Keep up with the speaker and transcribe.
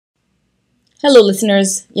Hello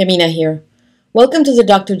listeners, Yamina here. Welcome to the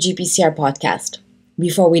Dr. GPCR podcast.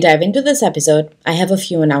 Before we dive into this episode, I have a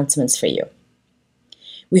few announcements for you.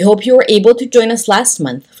 We hope you were able to join us last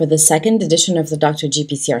month for the second edition of the Dr.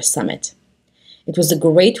 GPCR Summit. It was a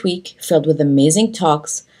great week filled with amazing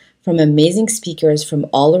talks from amazing speakers from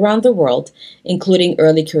all around the world, including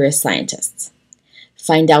early career scientists.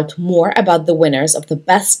 Find out more about the winners of the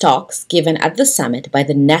best talks given at the summit by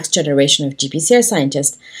the next generation of GPCR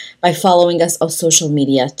scientists by following us on social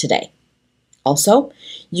media today. Also,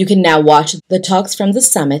 you can now watch the talks from the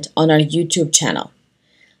summit on our YouTube channel.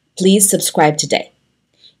 Please subscribe today.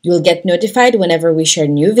 You will get notified whenever we share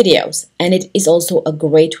new videos, and it is also a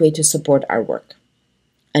great way to support our work.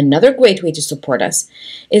 Another great way to support us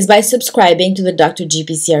is by subscribing to the Dr.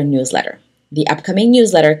 GPCR newsletter. The upcoming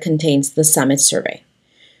newsletter contains the summit survey.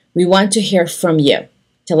 We want to hear from you.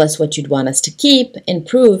 Tell us what you'd want us to keep,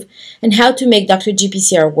 improve, and how to make Dr.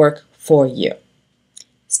 GPCR work for you.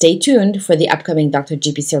 Stay tuned for the upcoming Dr.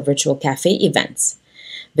 GPCR Virtual Cafe events.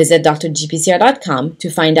 Visit drgpcr.com to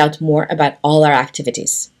find out more about all our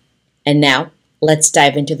activities. And now, let's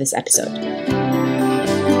dive into this episode.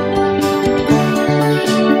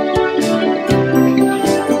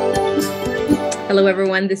 Hello,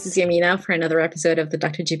 everyone. This is Yamina for another episode of the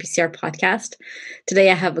Dr. GPCR podcast.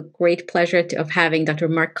 Today, I have a great pleasure of having Dr.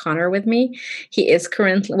 Mark Connor with me. He is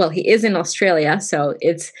in Australia, so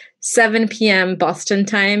it's 7 p.m. Boston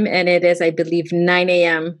time, and it is, I believe, 9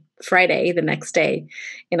 a.m. Friday, the next day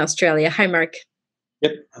in Australia. Hi, Mark.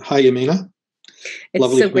 Yep. Hi, Yamina. It's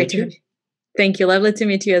lovely so great to have you. Thank you. Lovely to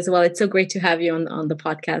meet you as well. It's so great to have you on the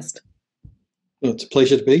podcast. Well, it's a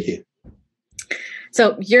pleasure to be here.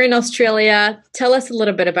 So you're in Australia. Tell us a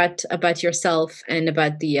little bit about yourself and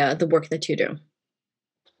about the work that you do.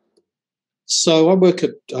 So I work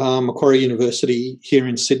at Macquarie University here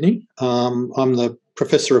in Sydney. I'm the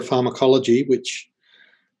Professor of Pharmacology, which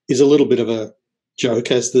is a little bit of a joke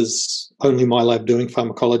as there's only my lab doing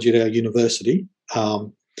pharmacology at our university.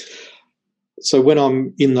 So when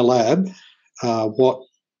I'm in the lab, what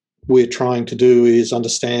we're trying to do is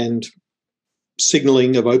understand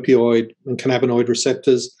signaling of opioid and cannabinoid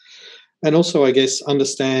receptors, and also, I guess,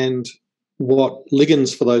 understand what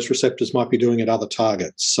ligands for those receptors might be doing at other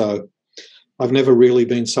targets. So I've never really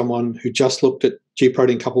been someone who just looked at G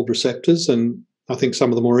protein coupled receptors, and I think some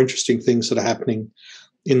of the more interesting things that are happening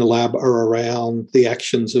in the lab are around the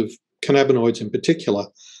actions of cannabinoids in particular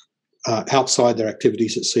outside their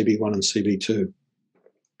activities at CB1 and CB2.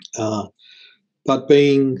 But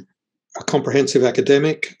being a comprehensive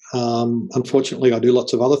academic, unfortunately, I do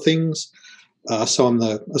lots of other things. So I'm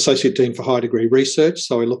the Associate Dean for High Degree Research,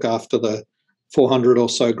 so I look after the 400 or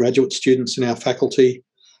so graduate students in our faculty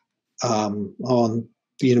on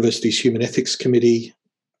the university's Human Ethics Committee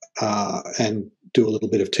and do a little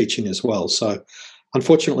bit of teaching as well. So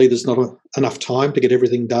unfortunately, there's not enough time to get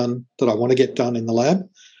everything done that I want to get done in the lab,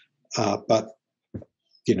 but,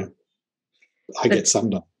 I get some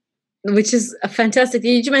done. Which is fantastic.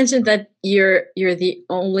 You mentioned that you're the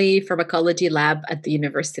only pharmacology lab at the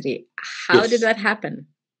university. How did that happen?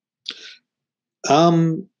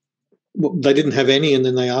 Well, they didn't have any, and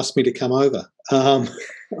then they asked me to come over. I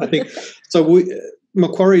think so.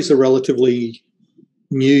 Macquarie's a relatively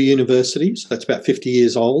new university, so that's about 50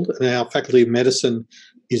 years old, and our Faculty of Medicine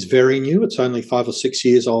is very new. It's only 5 or 6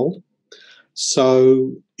 years old,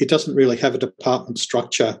 so it doesn't really have a department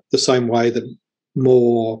structure the same way that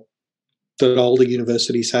older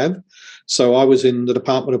universities have. So I was in the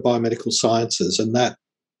Department of Biomedical Sciences, and that,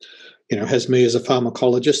 has me as a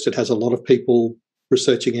pharmacologist. It has a lot of people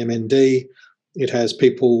researching MND. It has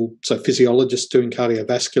people, so physiologists doing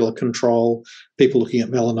cardiovascular control, people looking at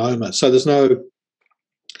melanoma. So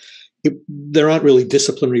there aren't really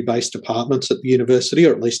disciplinary-based departments at the university,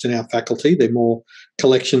 or at least in our faculty. They're more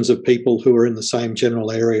collections of people who are in the same general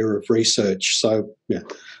area of research. So,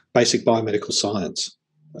 basic biomedical science.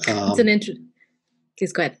 It's an interesting.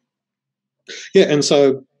 Please go ahead. Yeah, and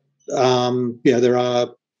so there are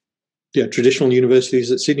traditional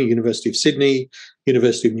universities at Sydney, University of Sydney,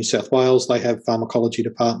 University of New South Wales. They have pharmacology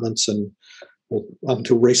departments, and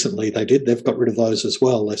until recently they did. They've got rid of those as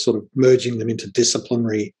well. They're sort of merging them into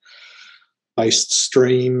disciplinary-based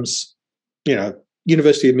streams.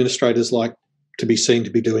 University administrators like to be seen to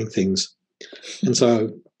be doing things, and so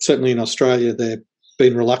certainly in Australia they've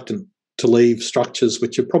been reluctant to leave structures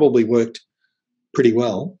which have probably worked pretty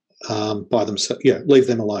well by themselves. Leave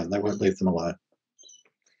them alone. They won't leave them alone.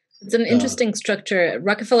 It's an interesting structure.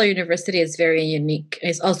 Rockefeller University is very unique.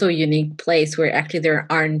 It's also a unique place where actually there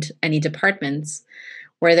aren't any departments,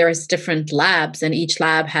 where there's different labs, and each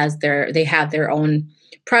lab has their own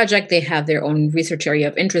project, they have their own research area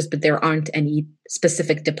of interest, but there aren't any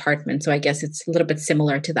specific departments. So I guess it's a little bit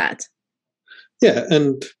similar to that. Yeah,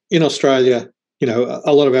 and in Australia,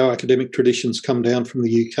 a lot of our academic traditions come down from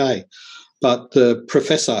the UK, but the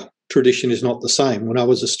professor tradition is not the same. When I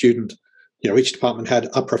was a student, each department had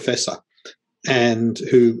a professor and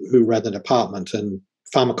who ran the department, and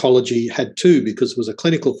pharmacology had two because it was a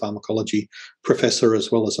clinical pharmacology professor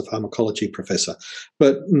as well as a pharmacology professor.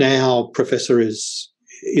 But now professor is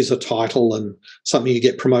a title and something you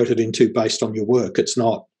get promoted into based on your work. It's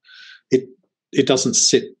not, it doesn't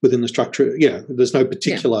sit within the structure. There's no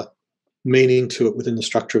particular meaning to it within the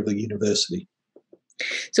structure of the university.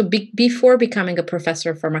 So before becoming a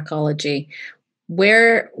professor of pharmacology,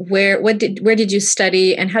 where did you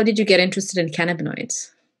study and how did you get interested in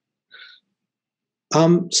cannabinoids?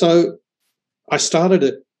 So I started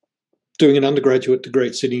at doing an undergraduate degree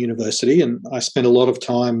at Sydney University, and I spent a lot of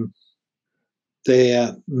time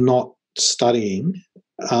there not studying.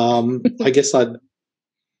 I guess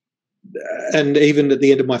and even at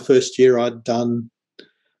the end of my first year, I'd done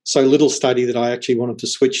so little study that I actually wanted to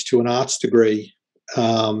switch to an arts degree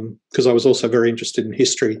because I was also very interested in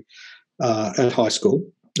history at high school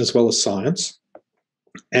as well as science.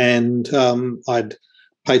 And I'd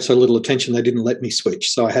paid so little attention they didn't let me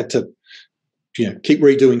switch. So I had to keep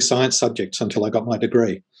redoing science subjects until I got my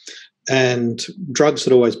degree. And drugs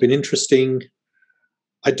had always been interesting.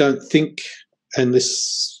 I don't think, and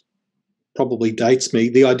this probably dates me,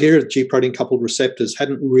 the idea of G protein coupled receptors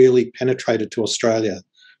hadn't really penetrated to Australia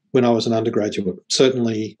when I was an undergraduate.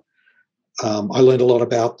 Certainly, I learned a lot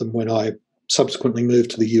about them when I subsequently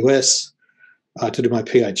moved to the US to do my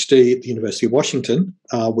Ph.D. at the University of Washington,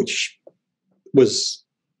 which was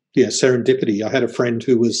serendipity. I had a friend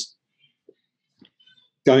who was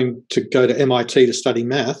going to go to MIT to study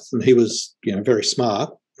math, and he was very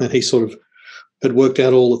smart, and he sort of had worked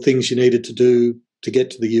out all the things you needed to do to get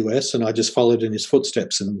to the US, and I just followed in his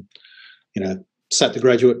footsteps and sat the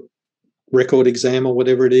graduate record exam or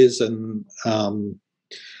whatever it is, and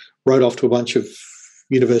wrote off to a bunch of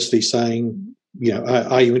universities saying,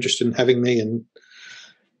 are you interested in having me? And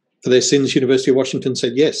for their sins, University of Washington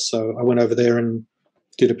said yes. So I went over there and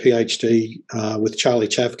did a PhD with Charley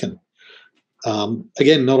Chavkin.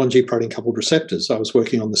 Again, not on G protein coupled receptors. I was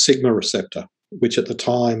working on the sigma receptor, which at the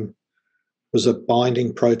time was a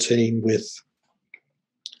binding protein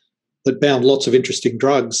that bound lots of interesting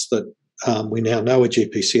drugs that we now know are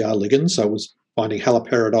GPCR ligands. So it was binding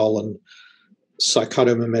haloperidol and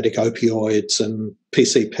psychotomimetic opioids and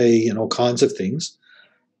PCP and all kinds of things.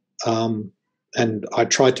 And I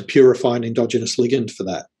tried to purify an endogenous ligand for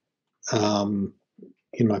that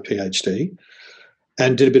in my PhD,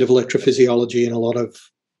 and did a bit of electrophysiology and a lot of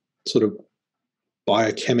sort of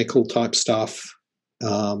biochemical type stuff.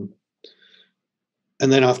 And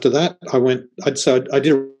then after that, I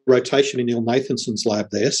did a rotation in Neil Nathanson's lab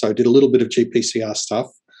there. So I did a little bit of GPCR stuff,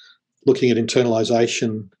 looking at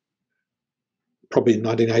internalization, probably in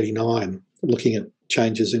 1989, looking at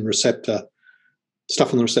changes in receptor,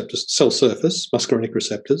 stuff on the receptor cell surface, muscarinic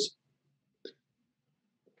receptors.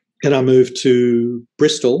 And I moved to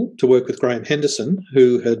Bristol to work with Graeme Henderson,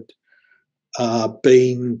 who had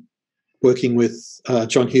been working with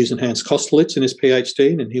John Hughes and Hans Kostelitz in his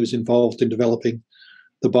PhD, and he was involved in developing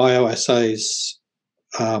the bioassays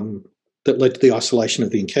that led to the isolation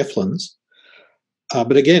of the enkephalins.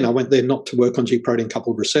 But again, I went there not to work on G protein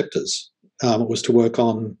coupled receptors. It was to work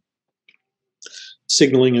on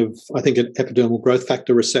signaling of, I think, an epidermal growth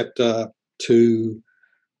factor receptor to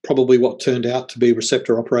probably what turned out to be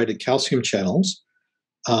receptor-operated calcium channels.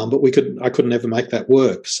 But I couldn't ever make that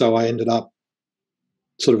work. So I ended up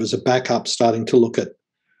sort of as a backup starting to look at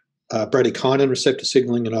bradykinin receptor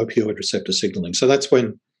signaling and opioid receptor signaling. So that's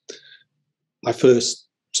when I first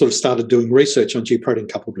sort of started doing research on G protein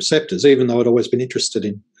coupled receptors, even though I'd always been interested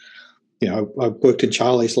in, I worked in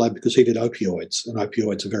Charley's lab because he did opioids, and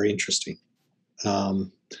opioids are very interesting.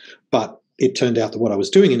 But it turned out that what I was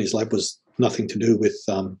doing in his lab was nothing to do with,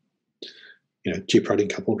 G protein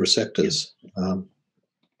coupled receptors.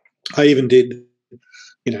 I even did,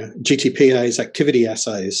 GTPase activity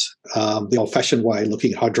assays, the old-fashioned way,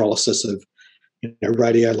 looking at hydrolysis of,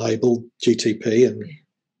 radio-labeled GTP, and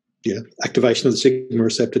activation of the sigma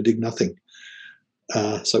receptor did nothing.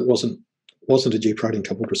 So it wasn't a G protein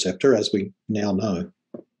coupled receptor, as we now know.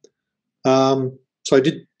 So I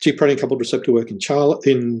did G protein coupled receptor work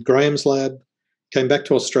in Graham's lab, came back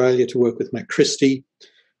to Australia to work with Mac Christie,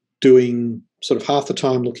 doing sort of half the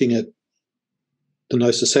time looking at the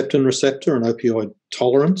nociceptin receptor and opioid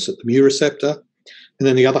tolerance at the mu receptor, and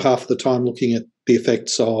then the other half of the time looking at the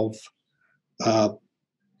effects of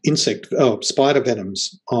spider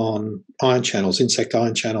venoms on ion channels, insect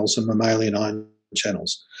ion channels and mammalian ion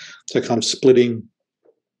channels. So kind of splitting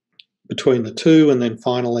between the two, and then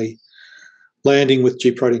finally landing with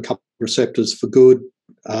G protein coupled receptors for good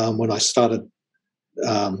when I started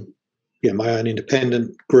my own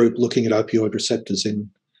independent group looking at opioid receptors in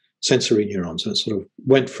sensory neurons, and it sort of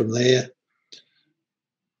went from there.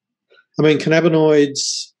 I mean,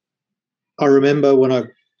 cannabinoids, I remember when I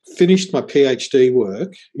finished my PhD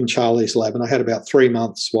work in Charley's lab, and I had about 3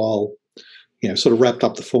 months while, sort of wrapped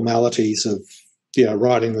up the formalities of,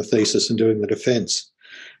 writing the thesis and doing the defence.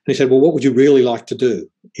 And he said, well, what would you really like to do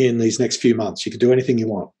in these next few months? You could do anything you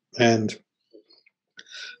want. And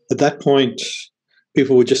at that point,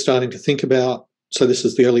 people were just starting to think about, so this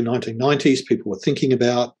is the early 1990s, people were thinking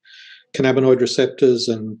about cannabinoid receptors,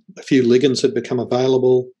 and a few ligands had become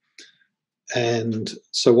available. And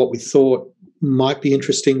so what we thought might be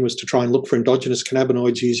interesting was to try and look for endogenous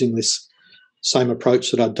cannabinoids using this same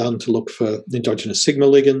approach that I'd done to look for endogenous sigma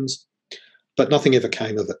ligands, but nothing ever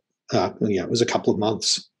came of it. It was a couple of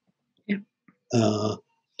months. Yeah.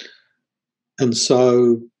 And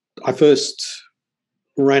so I first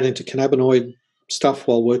ran into cannabinoid stuff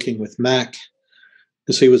while working with Mac,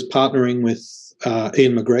 because he was partnering with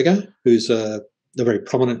Ian McGregor, who's a very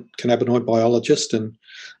prominent cannabinoid biologist, and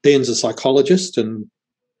Ian's a psychologist and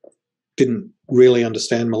didn't really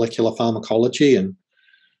understand molecular pharmacology, and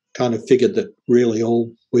kind of figured that really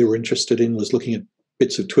all we were interested in was looking at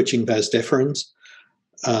bits of twitching vas deferens.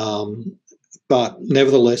 But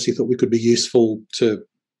nevertheless, he thought we could be useful to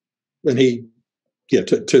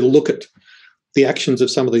look at the actions of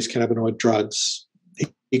some of these cannabinoid drugs.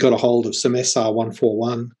 He got a hold of some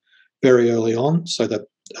SR141 very early on, so the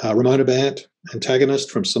rimonabant antagonist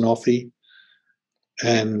from Sanofi,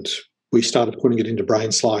 and we started putting it into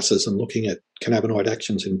brain slices and looking at cannabinoid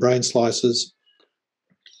actions in brain slices,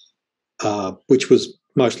 which was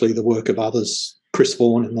mostly the work of others, Chris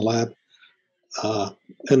Vaughan in the lab.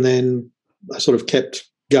 And then I sort of kept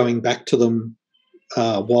going back to them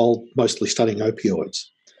while mostly studying opioids.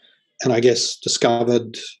 And I guess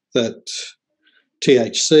discovered that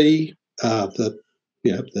THC, the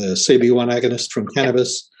CB1 agonist from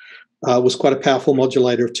cannabis, was quite a powerful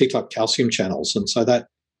modulator of T-type calcium channels. And so that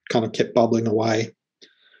kind of kept bubbling away.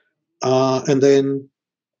 And then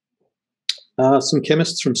some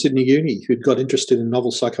chemists from Sydney Uni who'd got interested in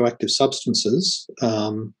novel psychoactive substances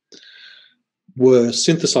were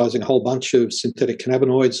synthesising a whole bunch of synthetic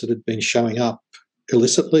cannabinoids that had been showing up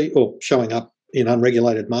illicitly or showing up in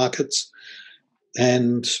unregulated markets,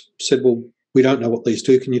 and said, well, we don't know what these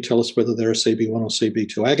do. Can you tell us whether they're a CB1 or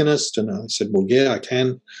CB2 agonist? And I said, well, yeah, I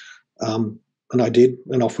can. And I did,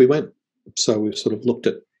 and off we went. So we've sort of looked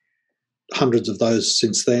at hundreds of those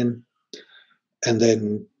since then. And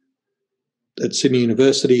then at Sydney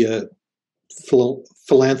University, a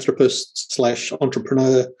philanthropist /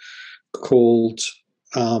 entrepreneur called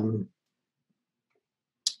Mr.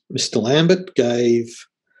 Lambert gave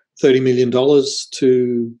 $30 million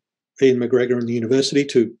to Ian McGregor and the university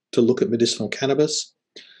to look at medicinal cannabis,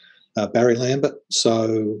 Barry Lambert.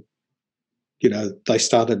 So, they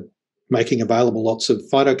started making available lots of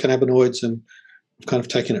phytocannabinoids, and we've kind of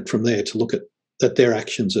taken it from there to look at their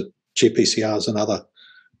actions at GPCRs and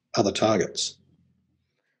other targets.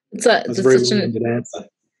 That's a very long-winded answer.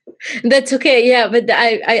 That's okay, yeah, but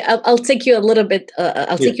I'll take you a little bit.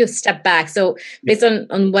 I'll take you a step back. So, based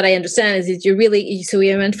on what I understand, is that you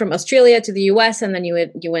went from Australia to the US, and then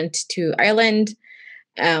you went to Ireland,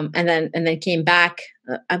 and then came back.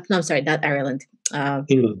 No, I'm sorry, not Ireland.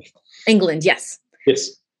 England. England, yes.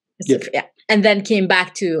 Yes. Yeah. And then came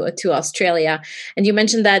back to Australia, and you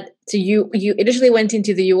mentioned that you initially went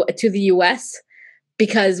into to the US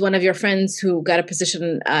because one of your friends who got a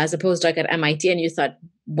position as a postdoc at MIT, and you thought,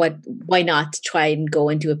 why not try and go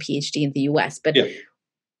into a PhD in the US? But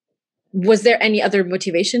was there any other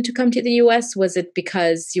motivation to come to the US? Was it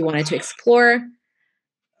because you wanted to explore?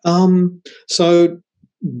 So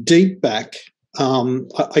deep back,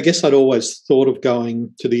 I guess I'd always thought of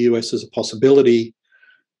going to the US as a possibility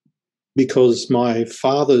because my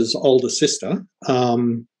father's older sister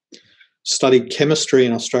studied chemistry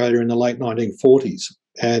in Australia in the late 1940s,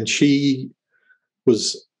 and she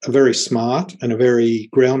was a very smart and a very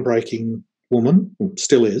groundbreaking woman,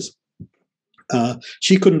 still is.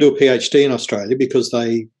 She couldn't do a PhD in Australia because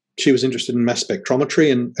she was interested in mass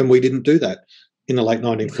spectrometry, and we didn't do that in the late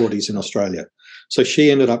 1940s in Australia. So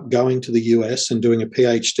she ended up going to the US and doing a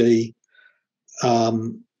PhD,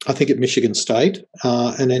 I think at Michigan State,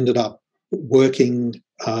 and ended up working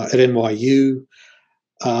at NYU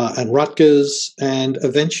and Rutgers, and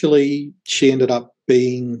eventually she ended up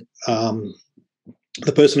being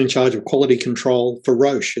the person in charge of quality control for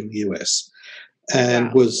Roche in the US,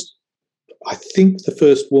 and was, I think, the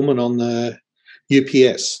first woman on the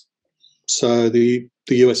UPS, so the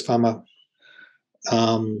US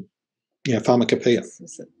pharmacopoeia.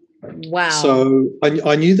 Wow. So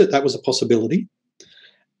I knew that was a possibility,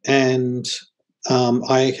 and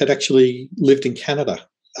I had actually lived in Canada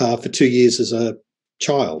for 2 years as a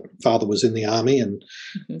child. Father was in the army, and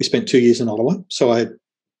we spent 2 years in Ottawa, so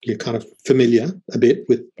you're kind of familiar a bit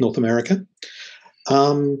with North America.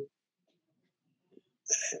 And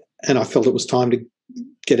I felt it was time to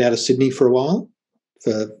get out of Sydney for a while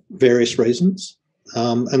for various reasons.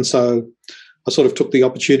 And so I sort of took the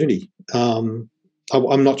opportunity.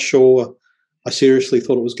 I'm not sure I seriously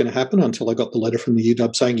thought it was going to happen until I got the letter from the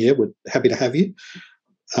UW saying, yeah, we're happy to have you.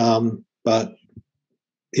 But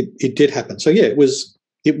it did happen. So, yeah, it was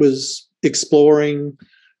exploring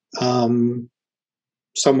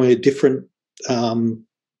somewhere different.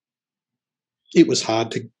 It was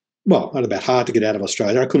hard to get out of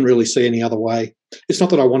Australia. I couldn't really see any other way. It's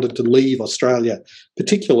not that I wanted to leave Australia,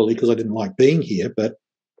 particularly because I didn't like being here, but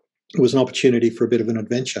it was an opportunity for a bit of an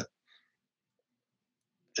adventure.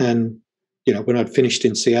 And, when I'd finished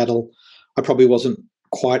in Seattle, I probably wasn't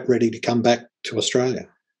quite ready to come back to Australia.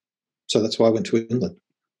 So that's why I went to England.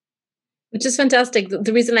 Which is fantastic.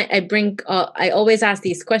 The reason I always ask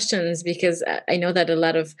these questions, because I know that a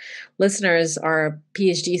lot of listeners are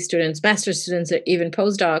PhD students, master's students, or even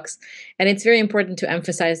postdocs. And it's very important to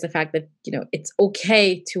emphasize the fact that, it's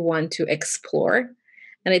okay to want to explore,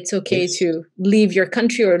 and it's okay to leave your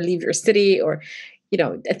country or leave your city, or,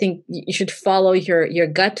 I think you should follow your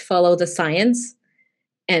gut, follow the science.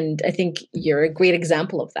 And I think you're a great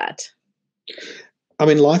example of that. I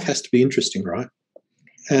mean, life has to be interesting, right?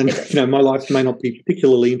 And, my life may not be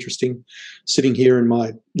particularly interesting sitting here in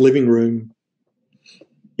my living room,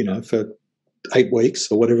 for 8 weeks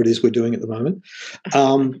or whatever it is we're doing at the moment.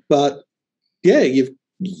 But, yeah,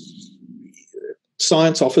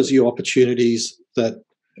 science offers you opportunities that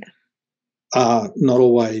are not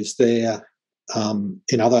always there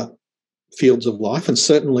in other fields of life, and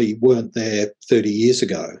certainly weren't there 30 years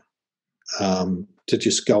ago, to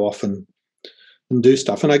just go off and do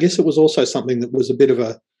stuff. And I guess it was also something that was a bit of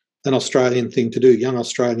an Australian thing to do. Young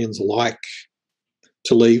Australians like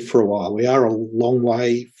to leave for a while. We are a long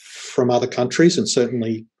way from other countries, and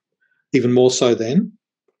certainly even more so then.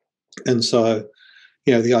 And so,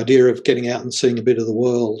 the idea of getting out and seeing a bit of the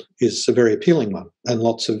world is a very appealing one. And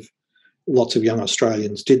lots of young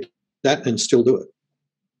Australians did that and still do it.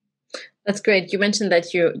 That's great. You mentioned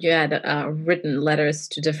that you had written letters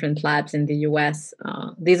to different labs in the US.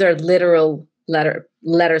 These are literal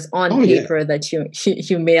letters on paper that you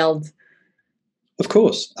mailed. Of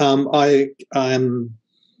course. And all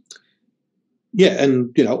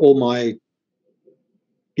my,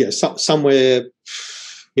 somewhere,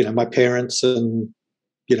 my parents and,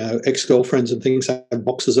 ex-girlfriends and things have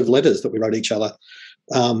boxes of letters that we wrote each other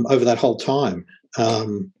over that whole time.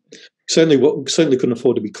 Certainly couldn't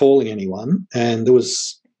afford to be calling anyone, and there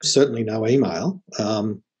was certainly no email.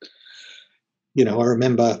 I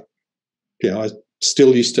remember, I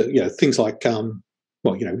still used to, things like,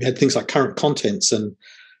 we had things like current contents and,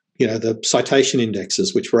 the citation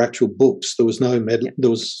indexes, which were actual books. There was no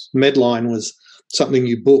Medline was something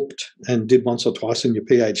you booked and did once or twice in your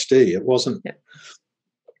PhD. It wasn't.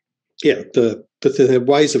 The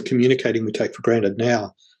ways of communicating we take for granted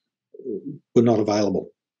now were not available.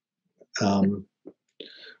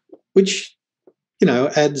 Which,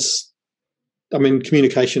 adds,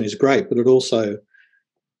 communication is great, but it also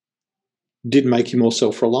did make you more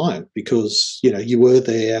self-reliant, because, you were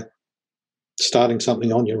there starting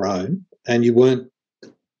something on your own, and you weren't,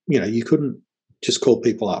 you couldn't just call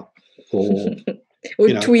people up or,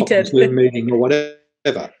 tweet it, Zoom meeting or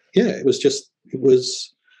whatever. Yeah, it was,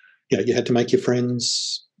 you had to make your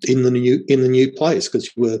friends in the new place,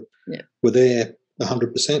 because you were there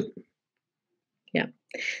 100%. Yeah.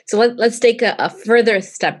 So let's take a further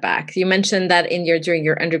step back. You mentioned that during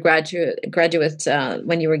your undergraduate,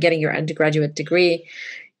 when you were getting your undergraduate degree,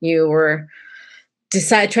 you were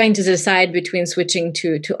trying to decide between switching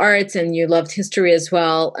to arts, and you loved history as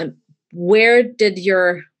well. And where did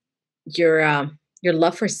your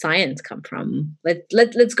love for science come from?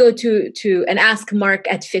 Let's go to and ask Mark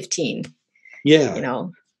at 15. Yeah.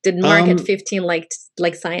 Did Mark at 15 like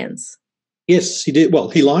science? Yes, he did. Well,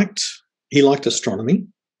 he liked astronomy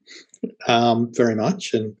very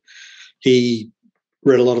much, and he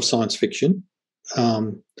read a lot of science fiction.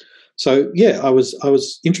 So yeah, I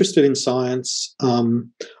was interested in science. I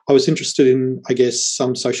was interested in, I guess,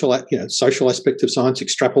 some social aspect of science,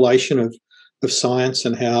 extrapolation of science,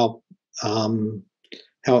 and how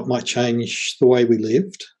how it might change the way we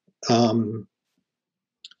lived.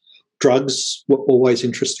 Drugs were always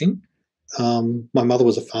interesting. My mother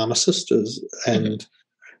was a pharmacist, and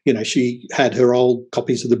she had her old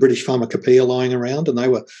copies of the British Pharmacopoeia lying around, and they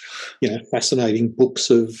were, fascinating books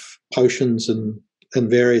of potions and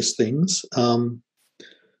various things.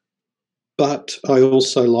 But I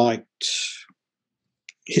also liked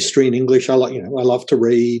history and English. I loved to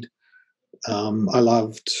read. I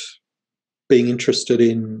loved being interested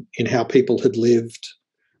in how people had lived,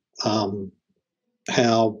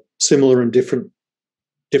 how similar and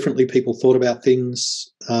differently people thought about things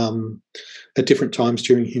at different times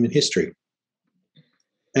during human history.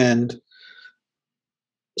 And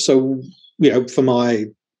so, for my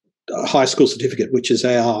high school certificate, which is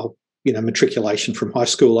our, matriculation from high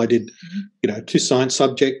school, I did, 2 science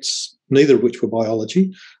subjects, neither of which were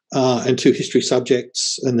biology, and 2 history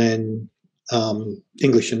subjects, and then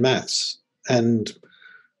English and maths. And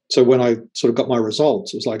so when I sort of got my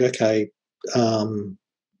results, it was like, okay,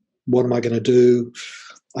 what am I going to do?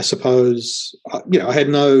 I suppose, I had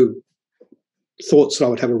no thoughts that I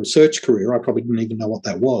would have a research career. I probably didn't even know what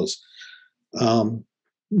that was.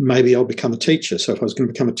 Maybe I'll become a teacher. So if I was going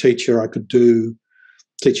to become a teacher, I could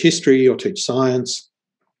teach history or teach science.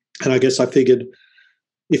 And I guess I figured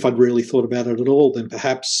if I'd really thought about it at all, then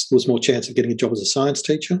perhaps there was more chance of getting a job as a science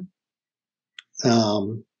teacher.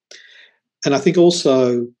 And I think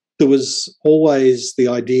also there was always the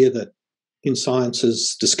idea that in science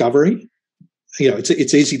is discovery.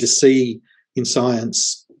 It's easy to see in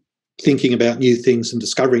science thinking about new things and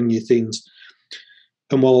discovering new things.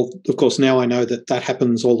 And while, of course, now I know that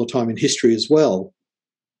happens all the time in history as well,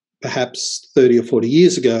 perhaps 30 or 40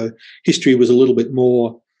 years ago, history was a little bit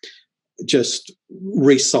more just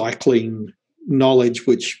recycling knowledge,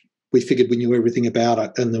 which we figured we knew everything about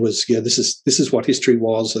it. And there was, this is what history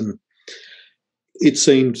was. And it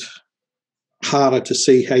seemed harder to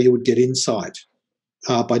see how you would get insight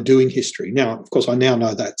by doing history. Now, of course, I now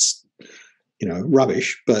know that's,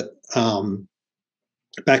 rubbish, but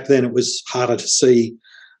back then it was harder to see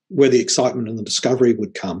where the excitement and the discovery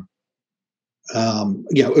would come,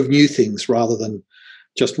 of new things rather than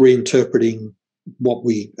just reinterpreting what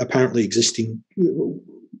we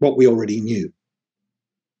already knew.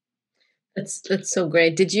 That's so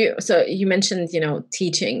great. So you mentioned,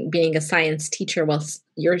 teaching, being a science teacher. Well,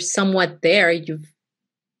 you're somewhat there. You're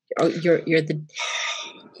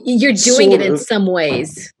doing it in some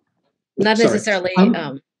ways, not necessarily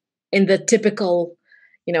in the typical,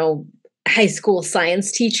 high school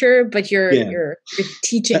science teacher, but you're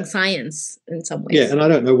teaching science in some ways. Yeah, and I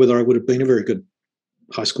don't know whether I would have been a very good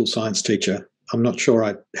high school science teacher. I'm not sure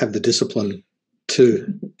I have the discipline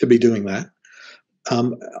to be doing that.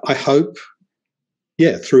 I hope,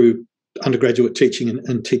 through undergraduate teaching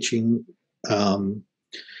and teaching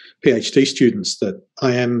Ph.D. students that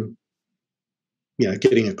I am,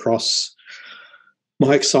 getting across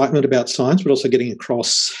my excitement about science, but also getting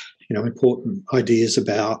across, important ideas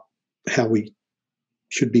about how we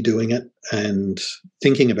should be doing it and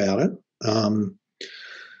thinking about it.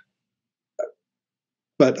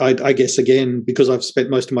 But I guess, again, because I've spent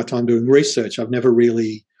most of my time doing research, I've never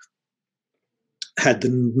really had the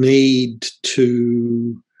need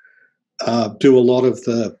to do a lot of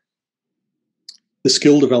the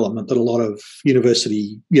skill development that a lot of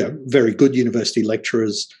very good university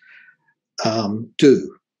lecturers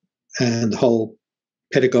do. And the whole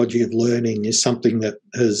pedagogy of learning is something that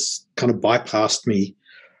has kind of bypassed me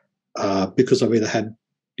because I've either had,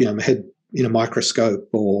 my head in a microscope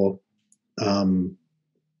or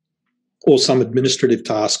some administrative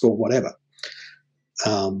task or whatever.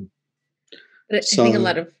 But I think a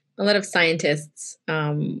lot of scientists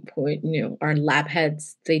who are lab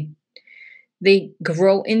heads, they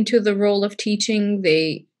grow into the role of teaching.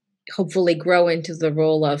 They hopefully grow into the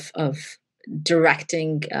role of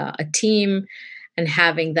directing a team and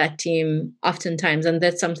having that team oftentimes. And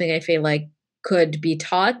that's something I feel like could be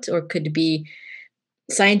taught or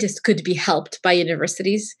scientists could be helped by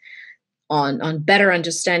universities on better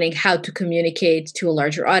understanding how to communicate to a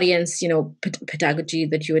larger audience, pedagogy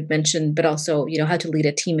that you had mentioned, but also, how to lead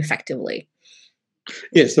a team effectively.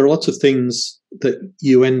 Yes, there are lots of things that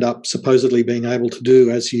you end up supposedly being able to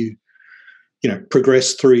do as you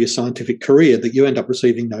progress through your scientific career that you end up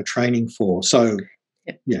receiving no training for. So,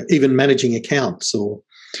 even managing accounts or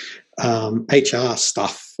HR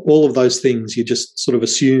stuff, all of those things you just sort of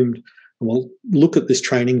assumed, well, look at this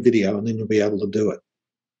training video and then you'll be able to do it.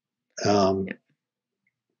 But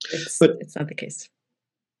it's not the case.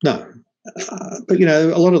 No. But,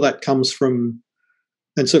 a lot of that comes from,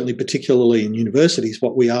 and certainly particularly in universities,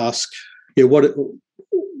 what we ask, what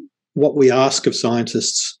what we ask of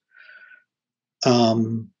scientists,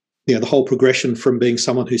 the whole progression from being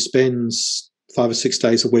someone who spends 5 or 6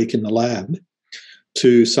 days a week in the lab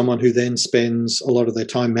to someone who then spends a lot of their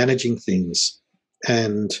time managing things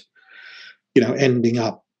and, ending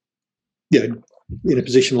up, in a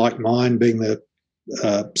position like mine, being the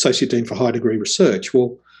Associate Dean for High Degree Research.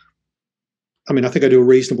 Well, I mean, I think I do a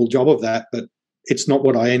reasonable job of that, but it's not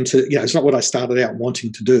what it's not what I started out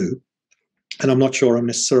wanting to do. And I'm not sure I'm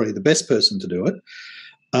necessarily the best person to do it.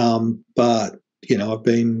 But,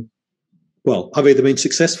 I've either been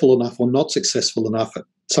successful enough or not successful enough at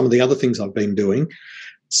some of the other things I've been doing.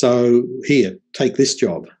 So here, take this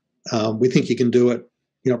job. We think you can do it.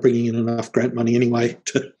 You're not bringing in enough grant money anyway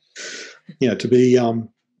to be in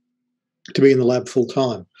the lab full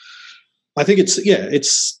time. I think it's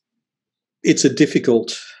a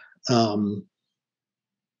difficult,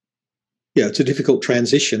 it's a difficult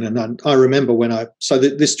transition. And I remember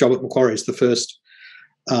this job at Macquarie is the first.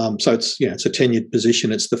 So it's a tenured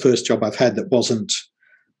position. It's the first job I've had that wasn't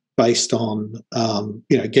based on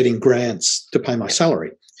getting grants to pay my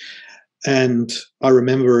salary. And I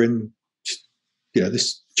remember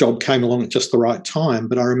this job came along at just the right time.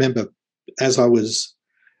 But I remember as I was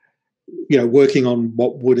working on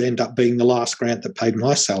what would end up being the last grant that paid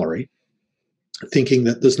my salary, thinking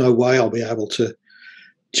that there's no way I'll be able to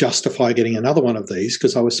justify getting another one of these,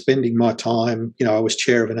 because I was spending my time, I was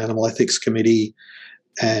chair of an animal ethics committee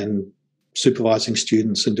and supervising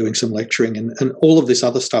students and doing some lecturing and all of this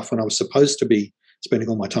other stuff when I was supposed to be spending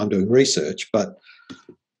all my time doing research, but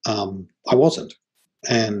I wasn't.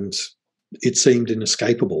 And it seemed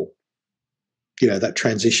inescapable, that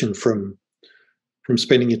transition from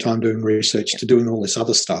spending your time doing research to doing all this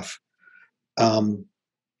other stuff,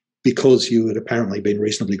 because you had apparently been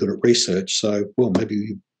reasonably good at research. So, well, maybe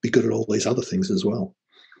you'd be good at all these other things as well.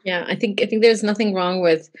 Yeah, I think there's nothing wrong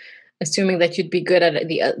with assuming that you'd be good at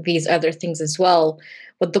these other things as well.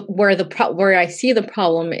 But where I see the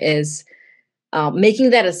problem is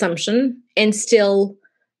making that assumption and still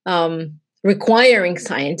requiring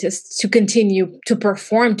scientists to continue to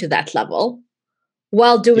perform to that level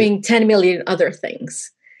while doing 10 million other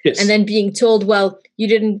things. Yes. And then being told, well, you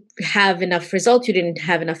didn't have enough results, you didn't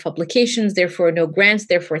have enough publications, therefore no grants,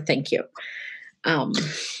 therefore thank you.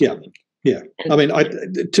 Yeah. I mean,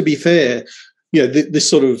 to be fair, this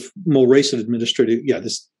sort of more recent administrative,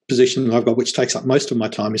 this position that I've got, which takes up most of my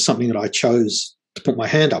time, is something that I chose to put my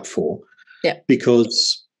hand up for. Yeah.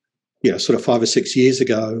 Because, sort of 5 or 6 years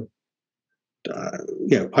ago, I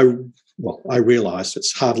realised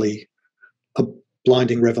it's hardly a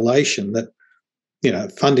blinding revelation that,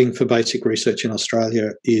 funding for basic research in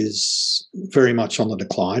Australia is very much on the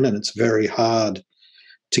decline, and it's very hard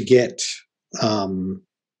to get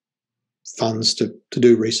funds to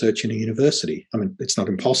do research in a university. I mean, it's not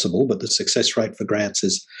impossible, but the success rate for grants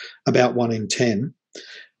is about 1 in 10.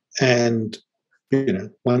 And,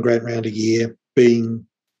 one grant round a year, being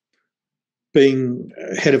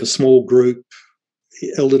head of a small group,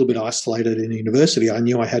 a little bit isolated in a university, I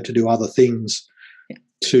knew I had to do other things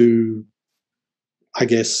to, I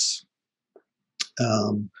guess,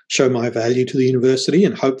 show my value to the university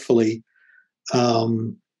and hopefully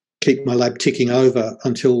keep my lab ticking over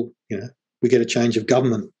until, we get a change of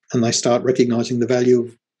government and they start recognising the value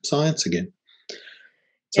of science again.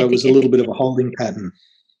 So it was a little bit of a holding pattern.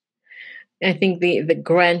 I think the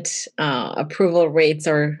grant approval rates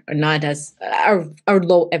are not are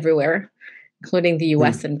low everywhere, including the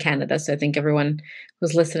US and Canada. So I think everyone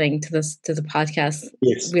who's listening to the podcast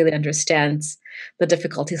really understands the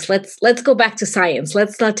difficulties. Let's go back to science.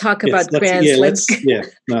 Let's not talk about grants.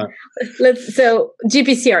 So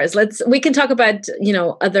GPCRs. We can talk about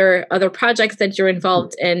other projects that you're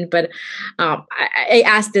involved in, but I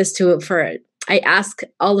asked I ask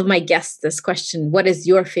all of my guests this question: what is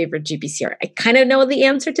your favorite GPCR? I kind of know the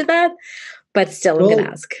answer to that, but still, I'm going to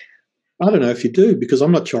ask. I don't know if you do, because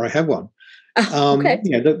I'm not sure I have one. Okay.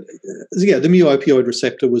 The mu opioid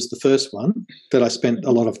receptor was the first one that I spent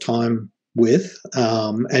a lot of time with,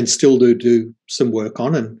 and still do some work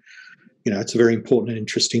on, and it's a very important and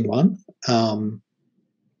interesting one.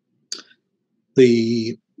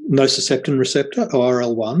 The nociceptin receptor,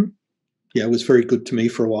 ORL1, was very good to me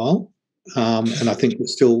for a while. And I think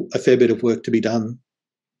there's still a fair bit of work to be done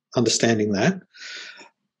understanding that.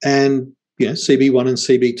 And, CB1 and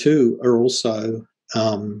CB2 are also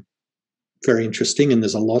very interesting, and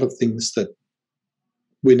there's a lot of things that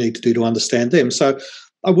we need to do to understand them. So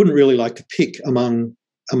I wouldn't really like to pick among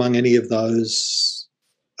any of those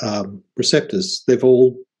receptors. They've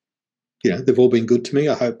all been good to me.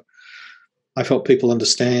 I've helped people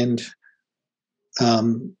understand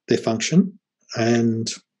their function,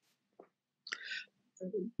 and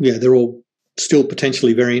they're all still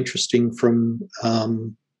potentially very interesting from,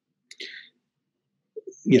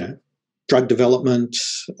 drug development,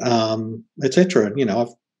 etc.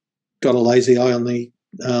 I've got a lazy eye on the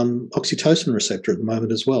oxytocin receptor at the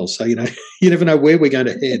moment as well. So, you never know where we're going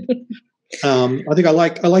to head. I think I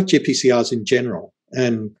like GPCRs in general,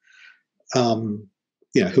 and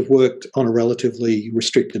have worked on a relatively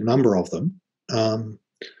restricted number of them.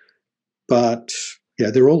 But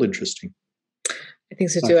they're all interesting. I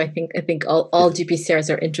think so too. I think all GPCRs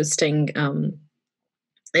are interesting.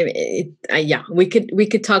 We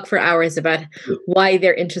could talk for hours about why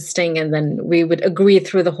they're interesting, and then we would agree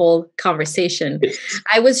through the whole conversation. Yes.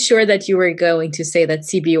 I was sure that you were going to say that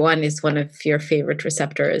CB1 is one of your favorite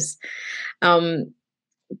receptors,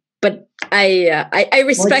 but I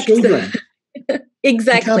respect exactly.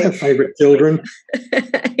 You can't have favorite children.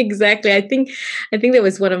 Exactly. I think that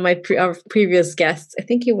was one of my previous guests. I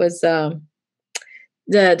think it was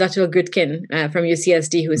the Dr. Gutkin from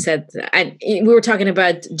UCSD who said, and we were talking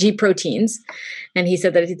about G proteins, and he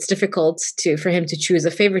said that it's difficult for him to choose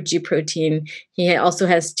a favorite G protein. He also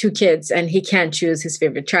has 2 kids, and he can't choose his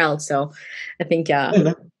favorite child. So I think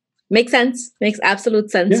makes sense. Makes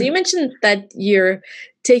absolute sense. Yeah. So you mentioned that you're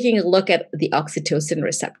taking a look at the oxytocin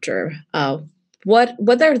receptor.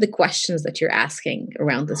 What are the questions that you're asking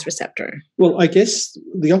around this receptor? Well, I guess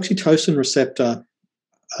the oxytocin receptor,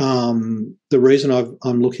 the reason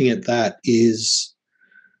I'm looking at that is,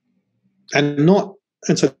 and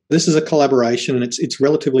so this is a collaboration, and it's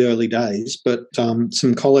relatively early days, but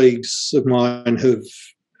some colleagues of mine have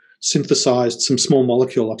synthesized some small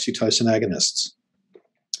molecule oxytocin agonists.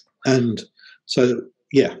 And so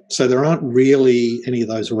there aren't really any of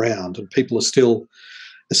those around, and people are still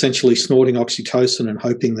essentially snorting oxytocin and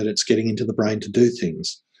hoping that it's getting into the brain to do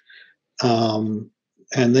things. And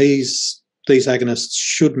these agonists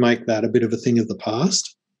should make that a bit of a thing of the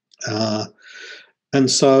past. And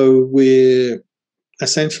so we're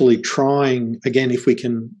essentially trying, again, if we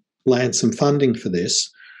can land some funding for this,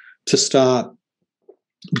 to start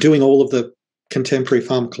doing all of the contemporary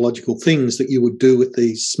pharmacological things that you would do with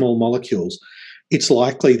these small molecules. It's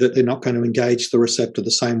likely that they're not going to engage the receptor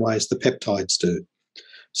the same way as the peptides do.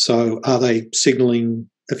 So are they signaling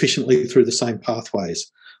efficiently through the same pathways?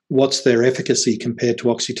 What's their efficacy compared to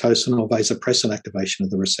oxytocin or vasopressin activation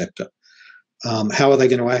of the receptor? How are they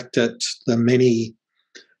going to act at the many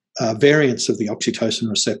variants of the oxytocin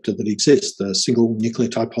receptor that exist, the single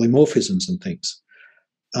nucleotide polymorphisms and things?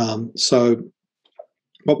 So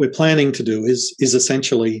what we're planning to do is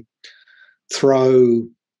essentially throw,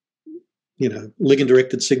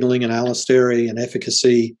 ligand-directed signaling and allostery and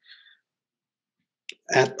efficacy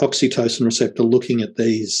at oxytocin receptor, looking at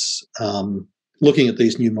these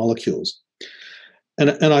new molecules.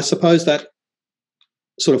 And I suppose that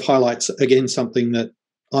sort of highlights, again, something that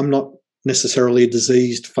I'm not necessarily a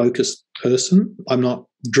diseased-focused person. I'm not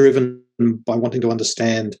driven by wanting to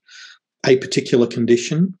understand a particular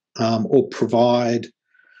condition or provide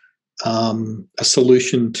a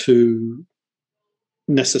solution to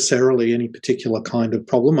necessarily any particular kind of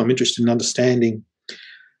problem. I'm interested in understanding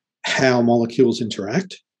how molecules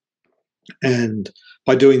interact, and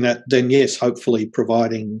by doing that, then yes, hopefully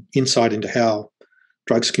providing insight into how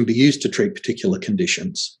drugs can be used to treat particular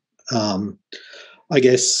conditions. I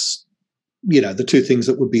guess, the 2 things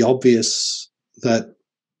that would be obvious that,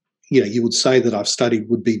 you would say that I've studied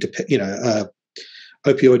would be,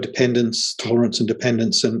 opioid dependence, tolerance and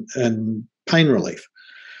dependence, and pain relief.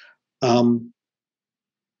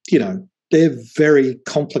 They're very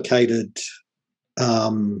complicated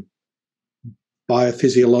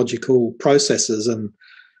biophysiological processes, and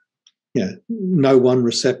no one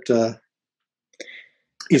receptor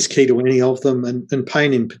is key to any of them, and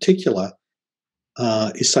pain in particular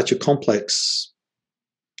is such a complex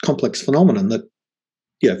phenomenon that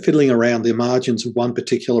fiddling around the margins of one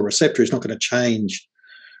particular receptor is not going to change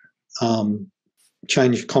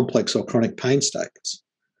complex or chronic pain states.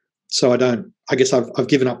 So I guess I've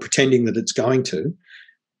given up pretending that it's going to,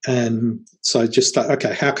 and so just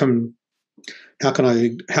okay, how can I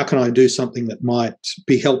do something that might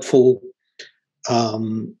be helpful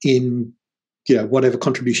in whatever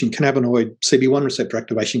contribution cannabinoid CB1 receptor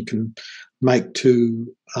activation can make to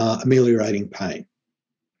ameliorating pain.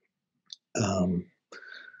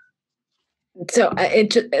 So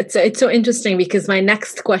it's so interesting, because my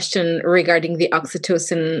next question regarding the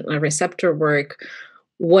oxytocin receptor work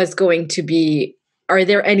was going to be, are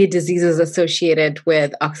there any diseases associated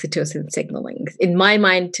with oxytocin signaling? In my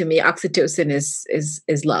mind, to me, oxytocin is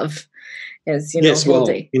love, yes,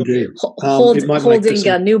 holding, indeed. holding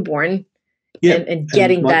a newborn and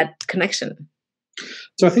getting that connection.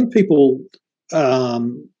 So I think people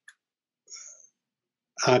oxytocin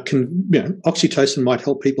might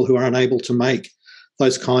help people who are unable to make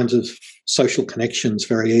those kinds of social connections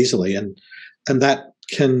very easily, and that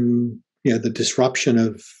can, the disruption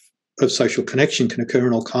of social connection can occur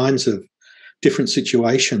in all kinds of different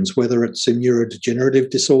situations, whether it's in neurodegenerative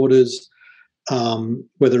disorders,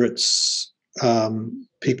 whether it's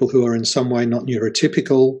people who are in some way not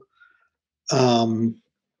neurotypical.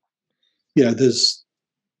 There's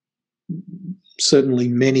certainly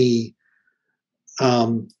many,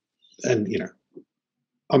 I'm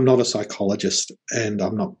not a psychologist and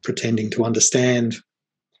I'm not pretending to understand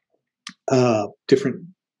different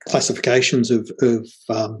classifications of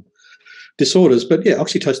disorders, but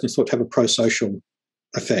oxytocin is thought to have a pro-social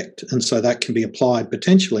effect, and so that can be applied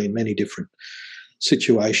potentially in many different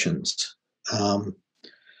situations. I'm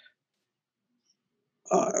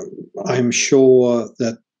sure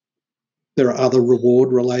that there are other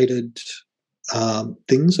reward-related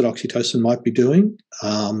things that oxytocin might be doing.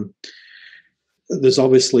 There's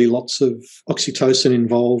obviously lots of oxytocin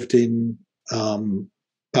involved in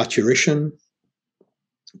parturition,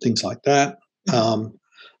 things like that.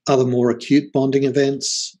 Other more acute bonding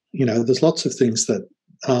events. There's lots of things that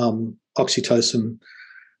oxytocin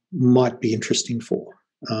might be interesting for.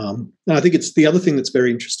 And I think it's the other thing that's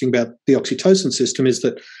very interesting about the oxytocin system is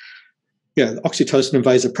that, oxytocin and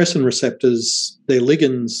vasopressin receptors, their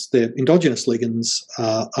ligands, their endogenous ligands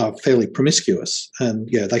are fairly promiscuous, and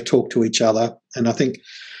they talk to each other. And I think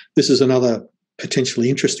this is another potentially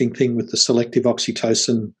interesting thing with the selective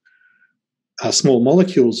oxytocin small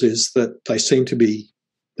molecules, is that they seem to be,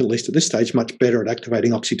 at least at this stage, much better at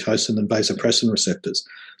activating oxytocin than vasopressin receptors.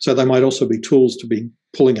 So they might also be tools to be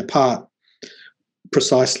pulling apart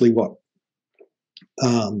precisely what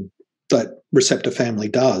that receptor family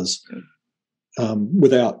does,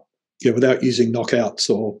 without using knockouts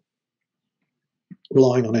or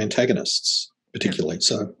relying on antagonists particularly.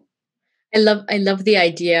 So I love the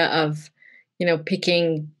idea of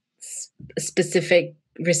picking specific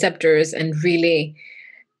receptors and really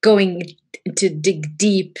going to dig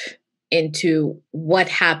deep into what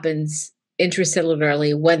happens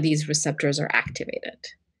intracellularly when these receptors are activated.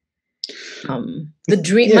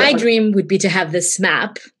 My dream would be to have this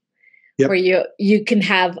map where you can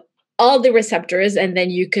have all the receptors, and then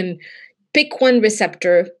you can pick one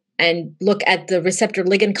receptor and look at the receptor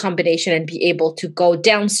ligand combination and be able to go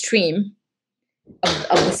downstream of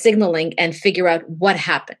the signaling and figure out what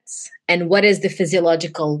happens and what is the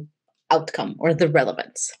physiological outcome or the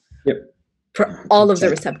relevance for all of the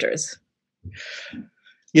receptors.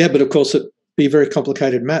 Yeah, but of course it'd be a very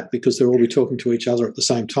complicated map because they'll all be talking to each other at the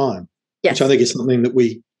same time, which I think is something that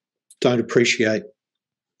we don't appreciate.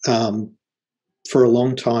 For a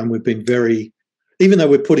long time, we've been even though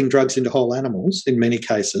we're putting drugs into whole animals in many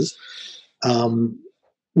cases,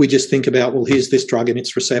 we just think about, well, here's this drug and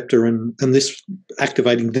its receptor, and this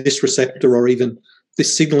activating this receptor, or even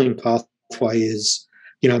this signaling pathway is,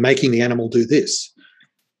 making the animal do this,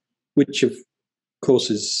 which of course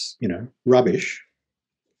is, rubbish.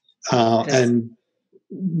 And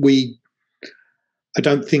I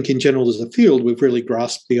don't think in general as a field we've really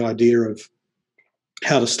grasped the idea of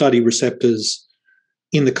how to study receptors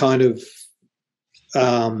in the kind of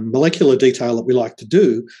molecular detail that we like to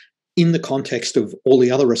do in the context of all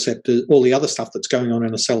the other receptors, all the other stuff that's going on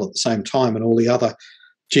in a cell at the same time, and all the other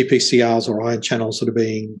GPCRs or ion channels that are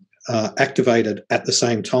being activated at the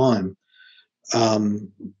same time,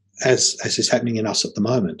 as is happening in us at the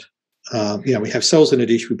moment. We have cells in a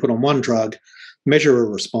dish, we put on one drug, measure a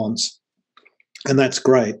response, and that's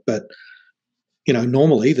great. But,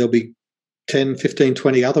 normally there'll be 10, 15,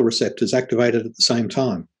 20 other receptors activated at the same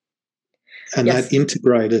time. And that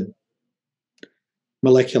integrated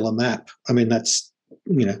molecular map, that's,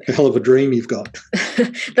 a hell of a dream you've got.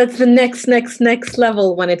 That's the next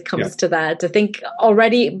level when it comes to that. I think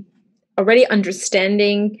already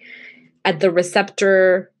understanding at the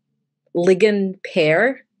receptor ligand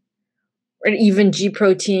pair, or even G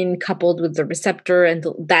protein coupled with the receptor and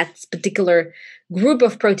that particular group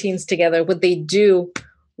of proteins together, what they do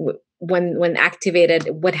when activated,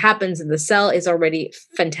 what happens in the cell is already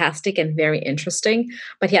fantastic and very interesting.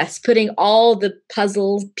 But yes, putting all the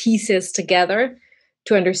puzzle pieces together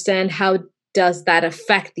to understand how does that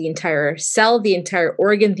affect the entire cell, the entire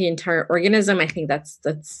organ, the entire organism, I think that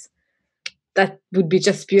would be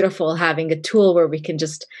just beautiful, having a tool where we can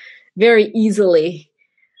just very easily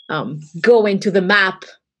go into the map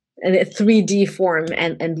in a 3D form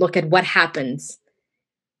and look at what happens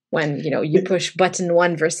when you push button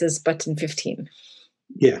 1 versus button 15.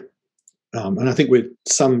 Yeah, and I think we're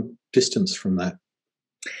some distance from that.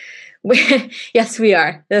 Yes, we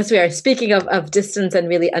are. Yes, we are. Speaking of distance and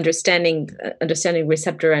really understanding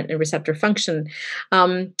receptor and receptor function,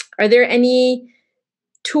 are there any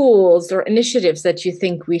tools or initiatives that you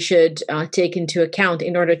think we should take into account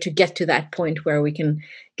in order to get to that point where we can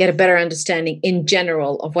get a better understanding in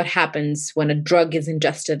general of what happens when a drug is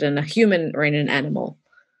ingested in a human or in an animal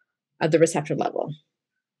at the receptor level?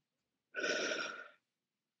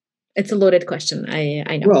 It's a loaded question.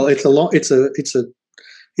 I know. Well,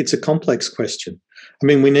 it's a complex question. I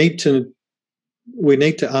mean, we need to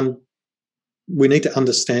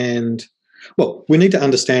understand. Well, we need to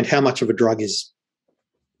understand how much of a drug is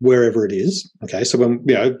wherever it is. Okay, so when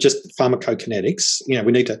just pharmacokinetics, we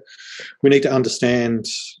need to understand.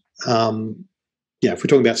 If we're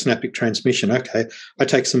talking about synaptic transmission, okay, I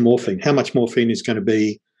take some morphine. How much morphine is going to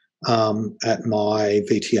be at my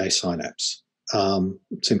VTA synapse?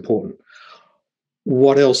 It's important.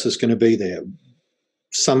 What else is going to be there?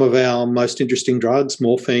 Some of our most interesting drugs,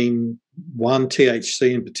 morphine,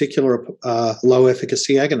 THC in particular, are low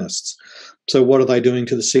efficacy agonists. So what are they doing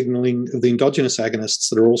to the signaling of the endogenous agonists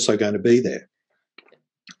that are also going to be there?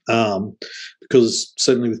 Because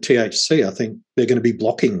certainly with THC, I think they're going to be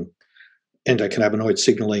blocking endocannabinoid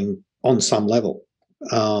signaling on some level.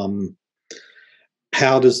 How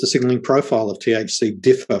does the signaling profile of THC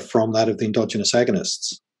differ from that of the endogenous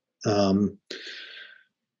agonists?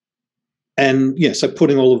 So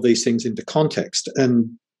putting all of these things into context and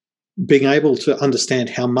being able to understand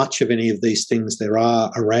how much of any of these things there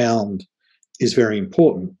are around is very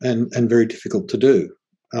important and very difficult to do.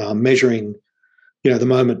 Measuring, the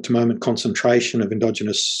moment-to-moment concentration of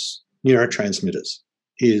endogenous neurotransmitters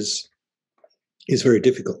is very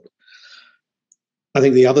difficult. I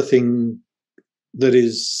think the other thing that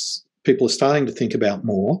is people are starting to think about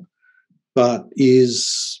more, but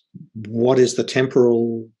is what are the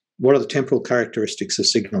temporal characteristics of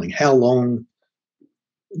signaling? How long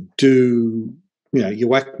do you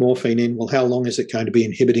whack morphine in? Well, how long is it going to be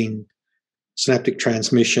inhibiting synaptic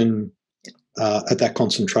transmission at that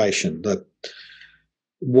concentration?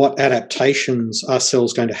 What adaptations are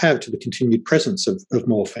cells going to have to the continued presence of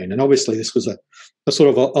morphine? And obviously this was a sort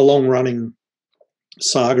of a long-running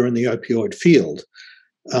saga in the opioid field,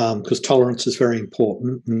 because tolerance is very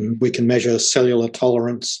important, and we can measure cellular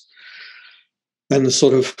tolerance and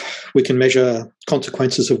we can measure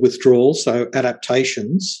consequences of withdrawal, so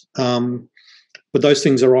adaptations. But those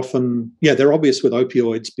things are often, they're obvious with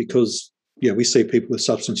opioids because, we see people with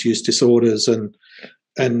substance use disorders and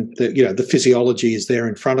the physiology is there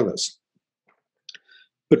in front of us.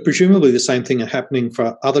 But presumably the same thing are happening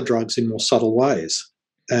for other drugs in more subtle ways,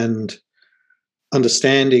 and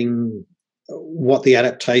understanding what the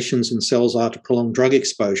adaptations in cells are to prolonged drug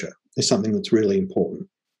exposure is something that's really important.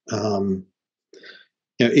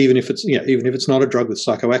 Even if it's not a drug with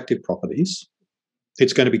psychoactive properties,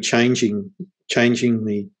 it's going to be changing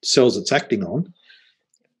the cells it's acting on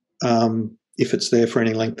if it's there for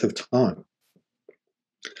any length of time.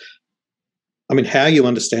 I mean, how you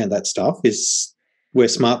understand that stuff is where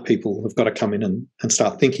smart people have got to come in and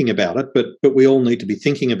start thinking about it. But we all need to be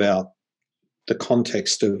thinking about the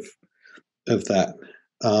context of that.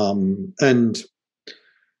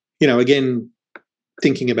 Again,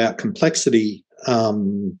 thinking about complexity. I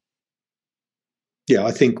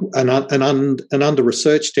think an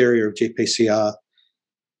under-researched area of GPCR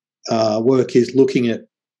work is looking at,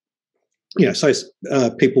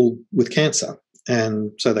 people with cancer.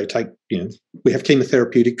 And so they take, we have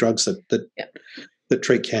chemotherapeutic drugs that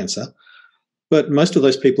treat cancer. But most of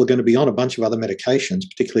those people are going to be on a bunch of other medications,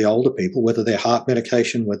 particularly older people, whether they're heart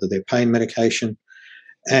medication, whether they're pain medication,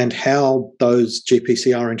 and how those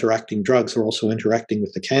GPCR interacting drugs are also interacting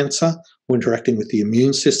with the cancer or interacting with the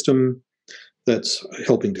immune system that's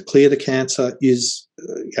helping to clear the cancer is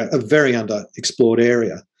a very underexplored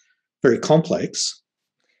area, very complex,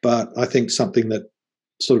 but I think something that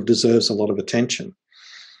sort of deserves a lot of attention.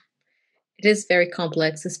 It is very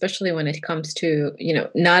complex, especially when it comes to,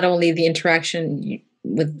 not only the interaction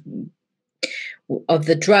of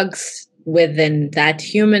the drugs within that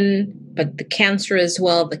human, but the cancer as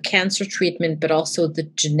well, the cancer treatment, but also the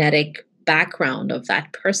genetic background of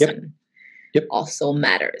that person. Yep. Also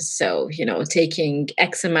matters. So, taking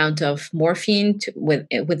X amount of morphine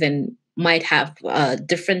within might have a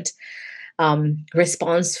different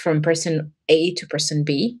response from person A to person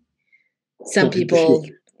B. Some people,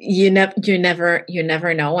 you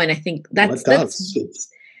never know, and I think that's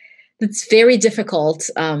very difficult.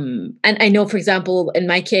 And I know, for example, in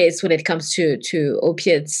my case, when it comes to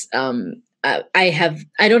opiates, I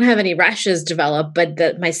don't have any rashes develop,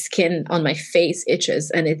 but my skin on my face itches,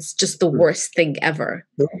 and it's just the worst thing ever.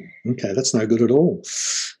 Oh, okay, that's no good at all.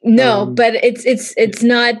 No, but it's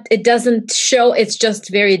not. It doesn't show. It's just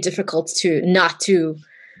very difficult to not to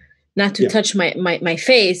touch my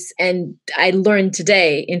face. And I learned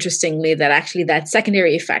today, interestingly, that actually that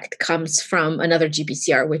secondary effect comes from another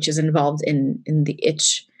GPCR, which is involved in the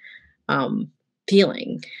itch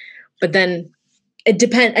feeling. But then it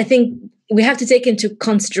depends. I think we have to take into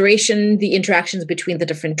consideration the interactions between the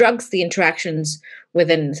different drugs, the interactions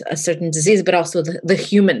within a certain disease, but also the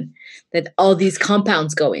human that all these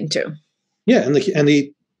compounds go into. Yeah, and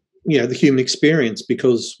the the human experience,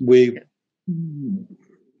 because I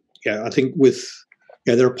think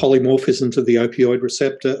there are polymorphisms of the opioid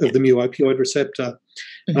receptor, of the mu opioid receptor.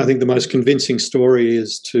 Mm-hmm. And I think the most convincing story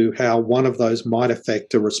as to how one of those might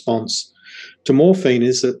affect a response to morphine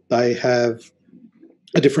is that they have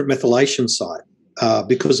a different methylation site.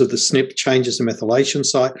 Because of the SNP changes the methylation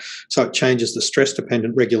site, so it changes the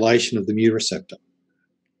stress-dependent regulation of the mu receptor.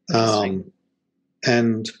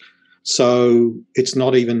 And so it's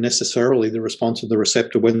not even necessarily the response of the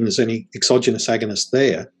receptor when there's any exogenous agonist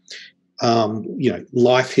there.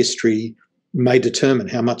 Life history may determine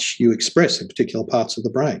how much you express in particular parts of the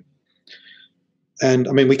brain. And,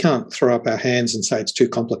 I mean, we can't throw up our hands and say it's too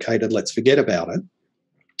complicated, let's forget about it.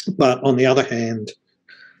 But on the other hand,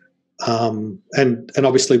 and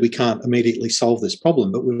obviously we can't immediately solve this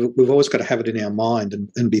problem, but we've always got to have it in our mind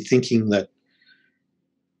and be thinking that,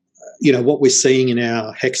 what we're seeing in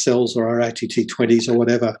our HEX cells or our ATT20s or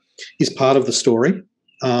whatever is part of the story,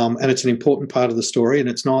 and it's an important part of the story, and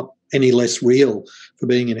it's not any less real for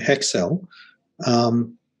being in a HEX cell,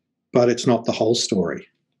 but it's not the whole story.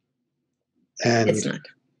 And it's not.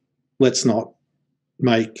 Let's not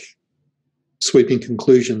make sweeping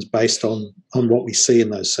conclusions based on what we see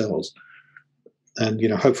in those cells. And,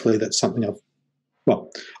 hopefully that's something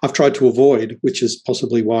I've tried to avoid, which is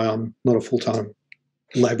possibly why I'm not a full-time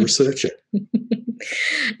lab researcher.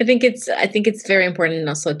 I think it's very important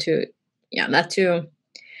also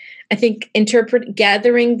I think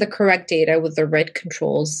gathering the correct data with the right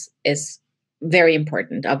controls is very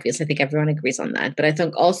important. Obviously, I think everyone agrees on that. But I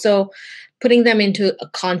think also putting them into a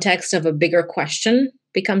context of a bigger question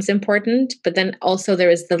becomes important. But then also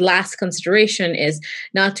there is the last consideration is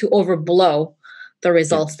not to overblow the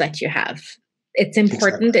results that you have. It's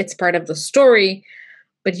important. Exactly. It's part of the story,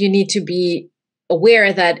 but you need to be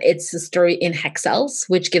aware that it's a story in HEX cells,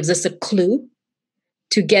 which gives us a clue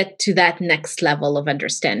to get to that next level of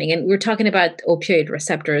understanding. And we're talking about opioid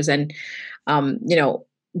receptors, and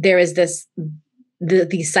there is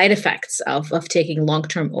these side effects of taking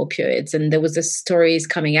long-term opioids. And there was this stories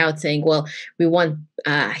coming out saying, well, we want,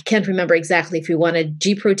 I can't remember exactly if we wanted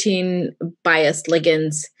G protein biased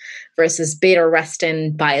ligands versus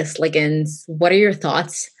beta-arrestin biased ligands. What are your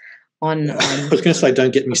thoughts on I was going to say,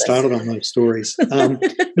 don't get me started on those stories. Because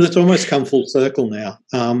it's almost come full circle now.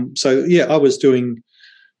 I was doing,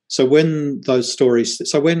 when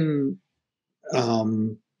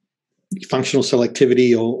functional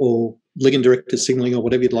selectivity or ligand-directed signaling, or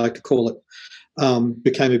whatever you'd like to call it,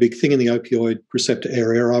 became a big thing in the opioid receptor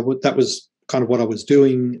area. That was kind of what I was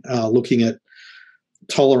doing, looking at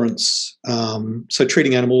tolerance, so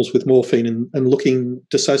treating animals with morphine and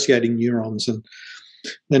dissociating neurons and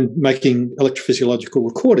making electrophysiological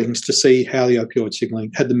recordings to see how the opioid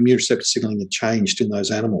signaling, the mu receptor signaling had changed in those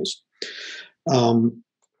animals. There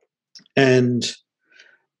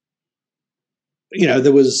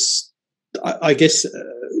was, I guess,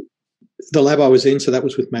 the lab I was in, so that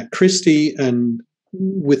was with Mac Christie, and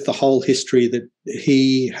with the whole history that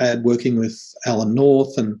he had working with Alan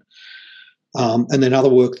North and then other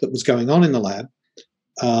work that was going on in the lab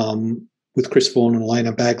with Chris Vaughan and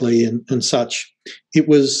Elena Bagley and such, it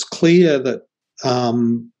was clear that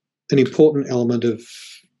an important element of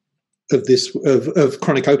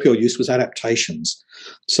chronic opioid use was adaptations.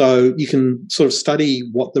 So you can sort of study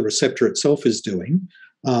what the receptor itself is doing.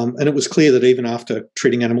 And it was clear that even after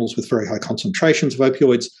treating animals with very high concentrations of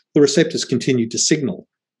opioids, the receptors continued to signal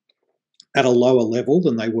at a lower level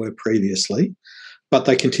than they were previously, but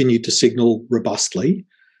they continued to signal robustly.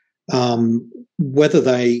 Whether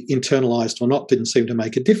they internalized or not didn't seem to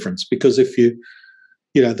make a difference, because if the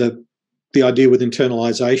idea with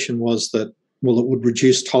internalization was that, it would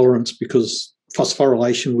reduce tolerance because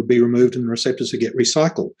phosphorylation would be removed and the receptors would get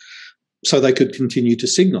recycled. So they could continue to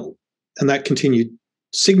signal, and that continued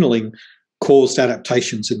signaling caused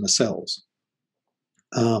adaptations in the cells.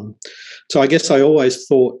 So I guess I always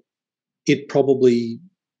thought it probably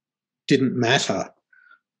didn't matter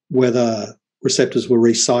whether receptors were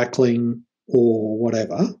recycling or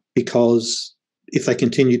whatever, because if they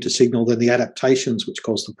continued to signal, then the adaptations which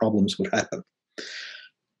caused the problems would happen.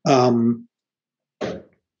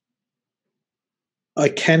 I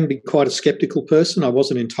can be quite a skeptical person. I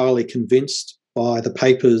wasn't entirely convinced by the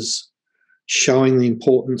papers showing the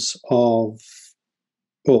importance of,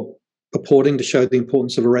 or purporting to show the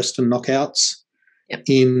importance of arrest and knockouts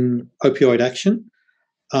in opioid action,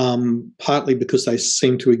 partly because they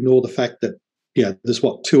seem to ignore the fact that, there's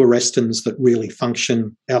two arrestins that really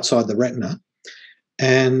function outside the retina,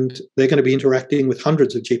 and they're going to be interacting with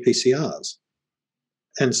hundreds of GPCRs.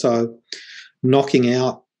 And so knocking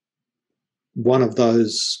out one of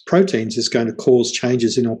those proteins is going to cause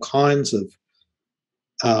changes in all kinds of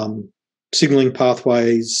signaling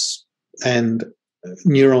pathways and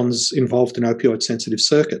neurons involved in opioid-sensitive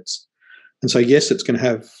circuits. And so, yes, it's going to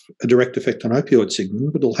have a direct effect on opioid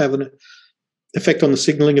signaling, but it'll have an effect on the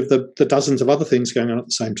signaling of the dozens of other things going on at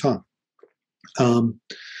the same time.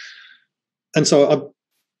 And so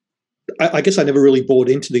I guess I never really bought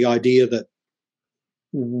into the idea that,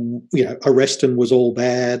 arrestin was all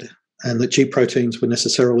bad and that G proteins were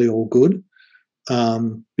necessarily all good,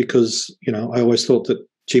 because, I always thought that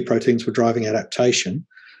G proteins were driving adaptation.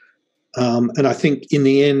 And I think in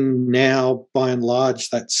the end now, by and large,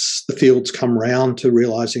 that's the field's come round to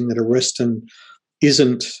realising that arrestin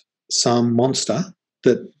isn't some monster.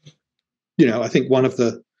 That, I think one of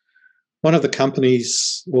the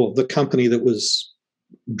companies, or the company that was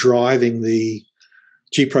driving the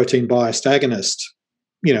G protein biased agonist,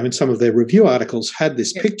 in some of their review articles had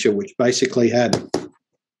this picture which basically had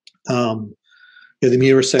the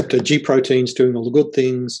mu receptor, G proteins doing all the good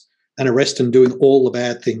things, and arrestin doing all the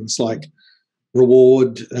bad things like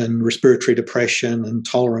reward and respiratory depression and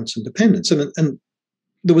tolerance and dependence. And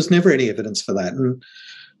there was never any evidence for that. And,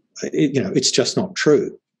 it's just not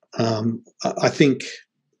true. I think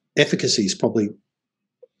efficacy is probably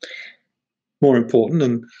more important.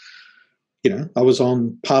 And, I was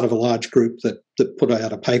on part of a large group that put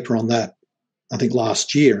out a paper on that, I think,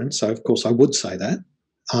 last year. And so, of course, I would say that.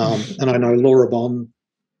 And I know Laura Bond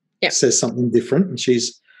says something different, and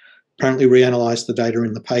she's apparently reanalyzed the data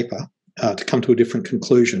in the paper to come to a different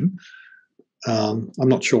conclusion. I'm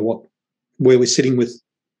not sure where we're sitting with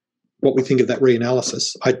what we think of that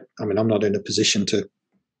reanalysis. I mean, I'm not in a position to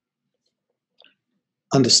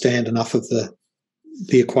understand enough of the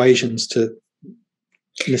equations to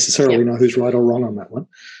necessarily know who's right or wrong on that one.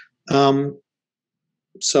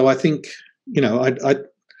 So I think, it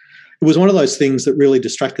was one of those things that really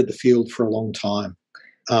distracted the field for a long time.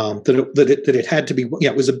 That it had to be,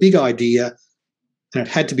 it was a big idea, and it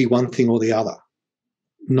had to be one thing or the other,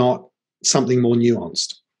 not something more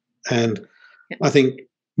nuanced. And I think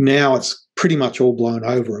now it's pretty much all blown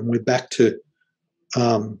over, and we're back to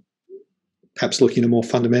perhaps looking at a more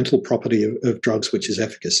fundamental property of drugs, which is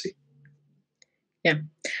efficacy. Yeah,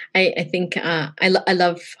 I think I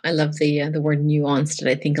love the word nuanced, and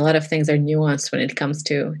I think a lot of things are nuanced when it comes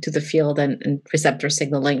to the field and receptor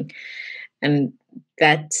signaling, and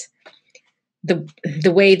that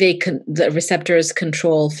the way the receptors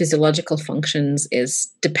control physiological functions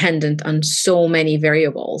is dependent on so many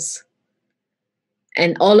variables,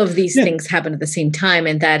 and all of these things happen at the same time,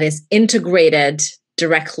 and that is integrated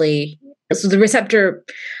directly. So the receptor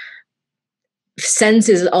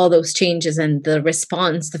senses all those changes, and the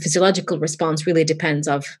physiological response really depends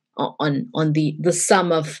on the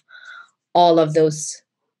sum of all of those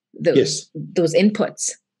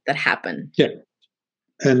inputs that happen. Yeah.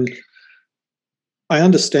 And I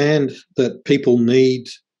understand that people need,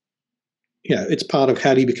 it's part of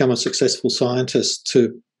how do you become a successful scientist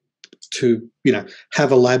to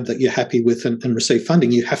have a lab that you're happy with and receive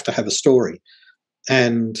funding. You have to have a story.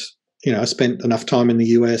 And, I spent enough time in the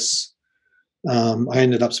US. I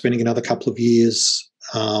ended up spending another couple of years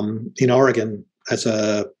in Oregon as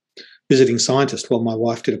a visiting scientist while my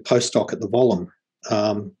wife did a postdoc at the Vollum.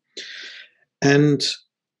 And,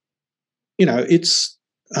 it's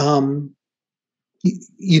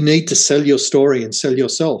you need to sell your story and sell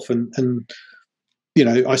yourself. And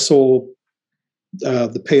I saw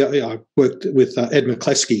I worked with Ed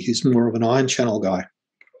McCleskey, who's more of an ion channel guy.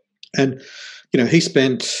 And, he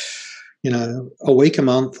spent, a week, a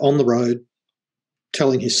month on the road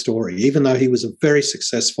telling his story. Even though he was a very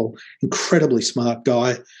successful, incredibly smart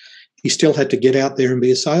guy, he still had to get out there and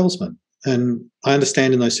be a salesman. And I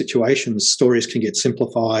understand in those situations, stories can get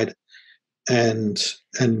simplified and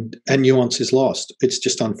nuance is lost. It's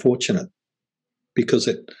just unfortunate because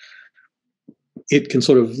it can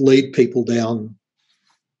sort of lead people down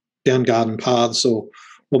garden paths or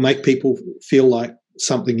make people feel like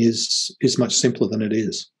something is much simpler than it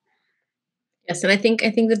is. Yes, and I think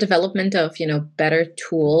the development of better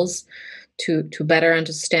tools to better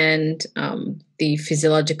understand the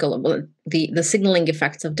physiological, well, the signaling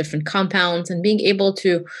effects of different compounds, and being able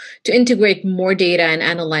to integrate more data and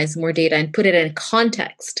analyze more data and put it in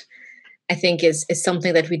context, I think is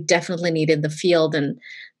something that we definitely need in the field, and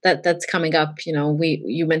that's coming up.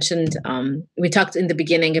 You mentioned, we talked in the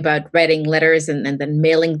beginning about writing letters and then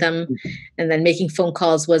mailing them, and then making phone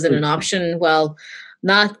calls wasn't an option. Well,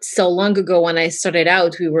 not so long ago when I started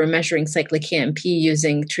out, we were measuring cyclic AMP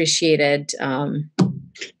using tritiated,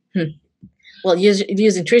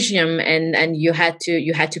 using tritium, and you had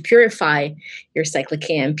to purify your cyclic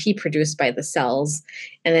AMP produced by the cells,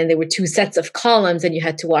 and then there were two sets of columns, and you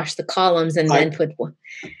had to wash the columns and then put one.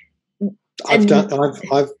 I've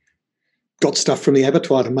got stuff from the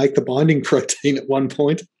abattoir to make the binding protein at one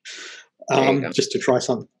point, just to try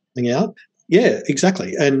something out. Yeah,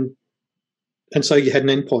 exactly, and so you had an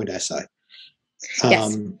endpoint assay.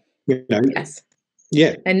 Yes. Yes.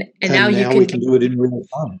 Yeah, and now we can do it in real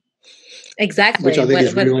time. Exactly, which I think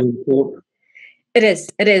is really important. It is,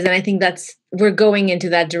 and I think we're going into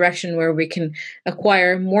that direction where we can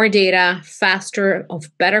acquire more data faster, of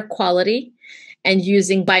better quality, and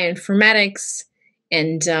using bioinformatics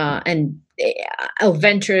and I'll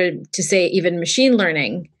venture to say even machine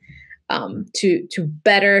learning to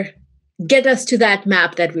better get us to that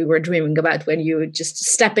map that we were dreaming about, when you just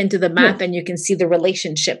step into the map and you can see the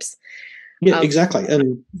relationships. Yeah, exactly,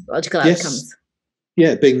 and logical outcomes.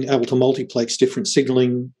 Yeah, being able to multiplex different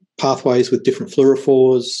signaling pathways with different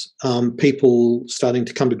fluorophores, people starting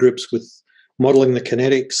to come to grips with modelling the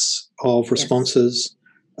kinetics of responses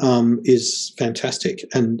is fantastic.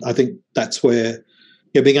 And I think that's where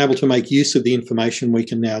being able to make use of the information we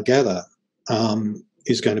can now gather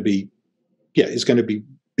is going to be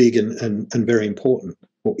big and very important,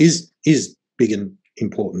 or is big and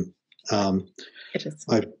important. It is.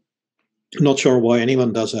 I'm not sure why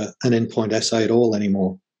anyone does an endpoint assay at all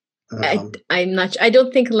anymore. I'm not. I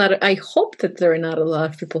don't think I hope that there are not a lot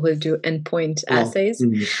of people who do endpoint assays.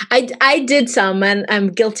 I did some, and I'm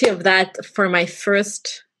guilty of that for my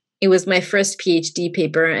first. It was my first PhD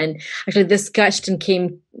paper, and actually, this question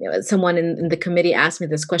came. Someone in the committee asked me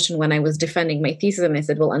this question when I was defending my thesis, and I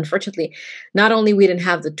said, "Well, unfortunately, not only we didn't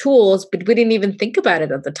have the tools, but we didn't even think about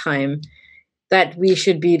it at the time that we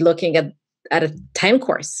should be looking at a time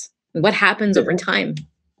course. What happens over time?"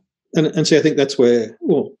 And so I think that's where,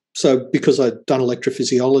 so because I'd done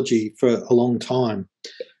electrophysiology for a long time,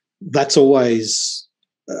 that's always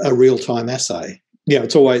a real-time assay. Yeah,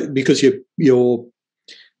 it's always, because you've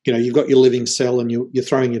got your living cell and you're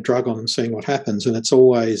throwing your drug on and seeing what happens, and it's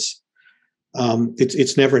always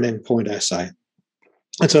it's never an endpoint assay.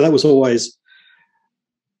 And so that was always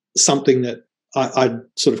something that I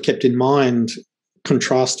sort of kept in mind,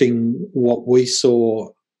 contrasting what we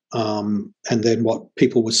saw and then what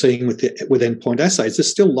people were seeing with endpoint assays.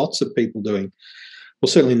 There's still lots of people doing, well,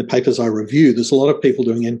 certainly in the papers I review, there's a lot of people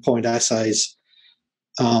doing endpoint assays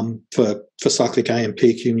for cyclic AMP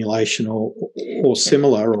accumulation or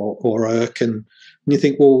similar or ERK, and you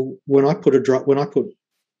think, well, if I put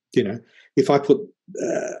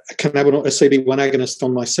a cannabinoid, a CB1 agonist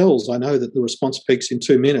on my cells, I know that the response peaks in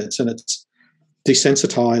 2 minutes and it's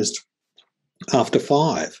desensitized after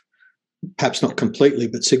 5. Perhaps not completely,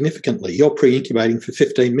 but significantly. You're pre-incubating for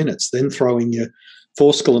 15 minutes, then throwing your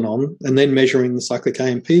forskolin on, and then measuring the cyclic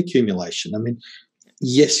AMP accumulation. I mean,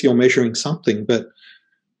 yes, you're measuring something, but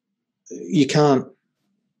you can't.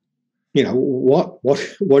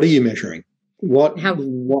 What are you measuring? What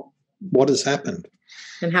has happened?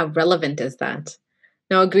 And how relevant is that?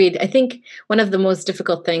 No, agreed. I think one of the most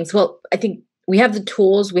difficult things. Well, I think we have the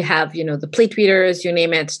tools. We have the plate readers, you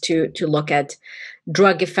name it, to look at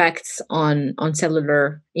drug effects on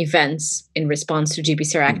cellular events in response to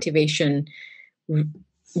GPCR activation.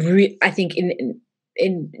 I think in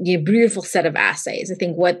a beautiful set of assays. I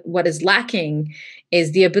think what is lacking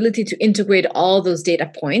is the ability to integrate all those data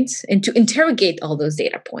points and to interrogate all those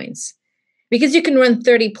data points, because you can run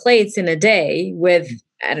 30 plates in a day with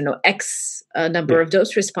X number of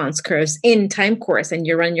dose response curves in time course, and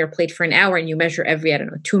you run your plate for an hour and you measure every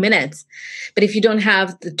 2 minutes. But if you don't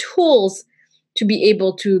have the tools to be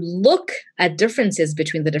able to look at differences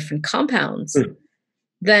between the different compounds,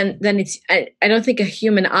 then it's I don't think a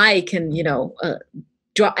human eye can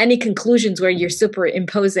draw any conclusions where you're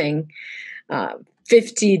superimposing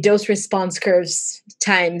 50 dose response curves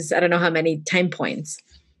times I don't know how many time points.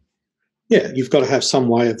 Yeah, you've got to have some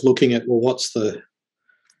way of looking at, well,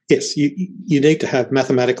 yes, you need to have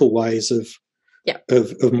mathematical ways of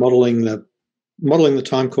modelling the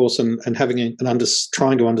time course and having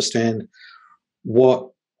trying to understand what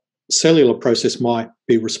cellular process might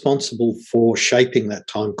be responsible for shaping that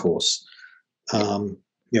time course.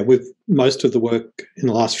 With most of the work in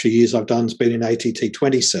the last few years I've done has been in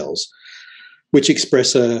ATT20 cells, which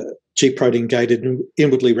express a G protein-gated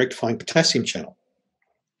inwardly rectifying potassium channel.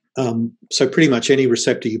 So pretty much any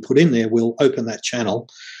receptor you put in there will open that channel,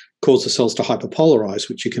 cause the cells to hyperpolarize,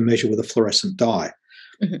 which you can measure with a fluorescent dye.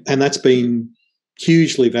 Mm-hmm. And that's been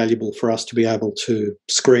hugely valuable for us to be able to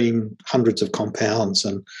screen hundreds of compounds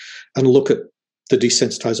and look at the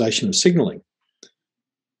desensitization of signaling.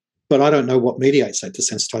 But I don't know what mediates that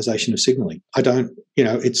desensitization of signaling. I don't,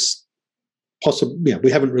 it's possible,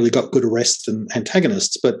 we haven't really got good arrest and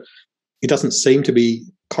antagonists, but it doesn't seem to be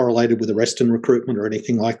correlated with arrest and recruitment or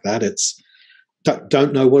anything like that. It's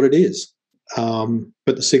don't know what it is.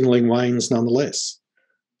 But the signaling wanes nonetheless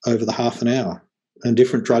over the half an hour, and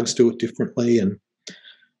different drugs do it differently. And,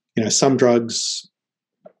 some drugs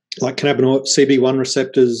like cannabinoid CB1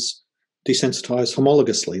 receptors desensitize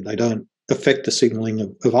homologously. They don't affect the signaling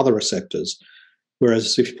of other receptors.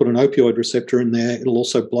 Whereas if you put an opioid receptor in there, it'll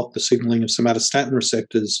also block the signaling of somatostatin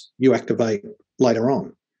receptors you activate later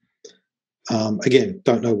on. Again,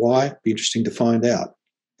 don't know why. Be interesting to find out.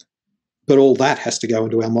 But all that has to go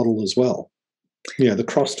into our model as well. The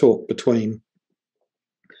crosstalk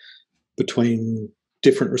between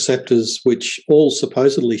different receptors, which all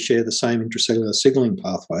supposedly share the same intracellular signaling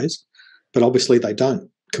pathways, but obviously they don't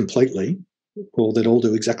completely, or they'd all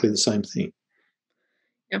do exactly the same thing.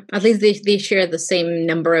 Yeah, at least they share the same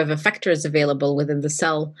number of effectors available within the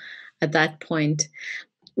cell at that point.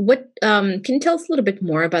 What can you tell us a little bit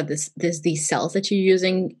more about these cells that you're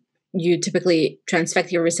using? You typically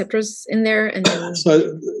transfect your receptors in there, and then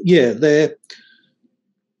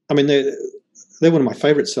they're one of my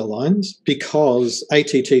favourite cell lines because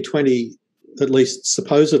ATT20, at least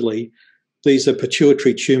supposedly, these are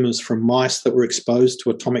pituitary tumours from mice that were exposed to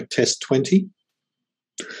atomic test 20.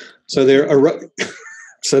 So they're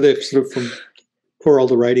sort of from poor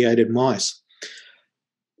old irradiated mice.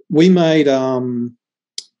 We made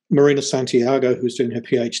Marina Santiago, who's doing her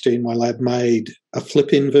Ph.D. in my lab, made a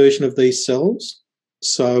flip-in version of these cells,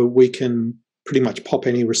 so we can pretty much pop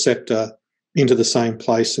any receptor into the same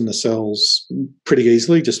place in the cells pretty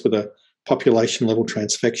easily, just with a population-level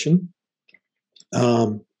transfection.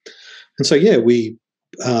 And so, we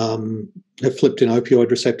have flipped in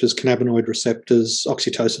opioid receptors, cannabinoid receptors,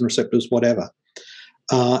 oxytocin receptors, whatever.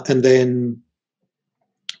 And then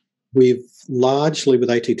we've largely, with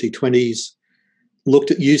ATT20s,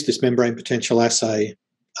 used this membrane potential assay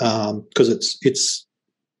because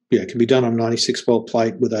it can be done on a 96-well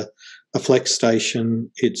plate with a flex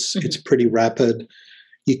station. It's pretty rapid.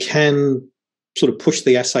 You can sort of push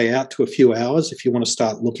the assay out to a few hours if you want to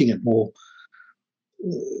start looking at more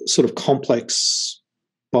sort of complex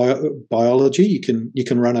biology. You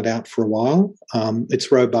can run it out for a while.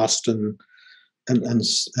 It's robust and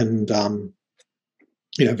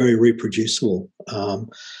very reproducible.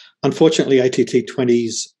 Unfortunately,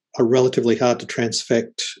 ATT20s are relatively hard to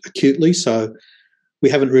transfect acutely, so we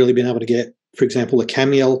haven't really been able to get, for example, a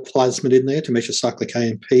camiel plasmid in there to measure cyclic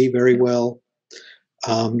AMP very well.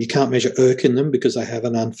 You can't measure ERK in them because they have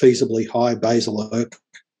an unfeasibly high basal ERK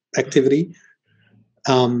activity.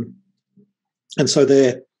 And so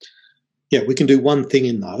we can do one thing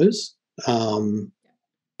in those,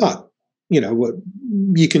 but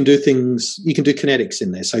you can do things. You can do kinetics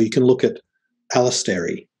in there, so you can look at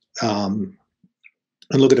allosteric and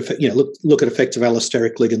look at effects of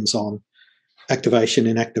allosteric ligands on activation,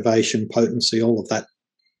 inactivation, potency, all of that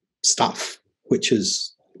stuff, which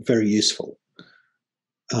is very useful,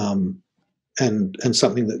 and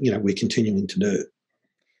something that we're continuing to do.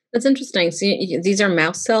 That's interesting. So these are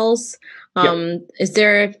mouse cells. Yep. Is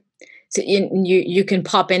there? So you can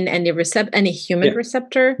pop in any human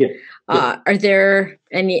receptor. Yeah. Is there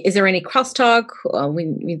any crosstalk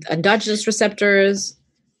with endogenous receptors?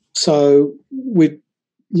 So we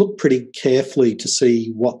look pretty carefully to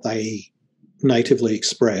see what they natively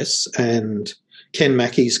express. And Ken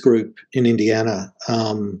Mackey's group in Indiana,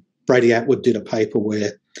 Brady Atwood did a paper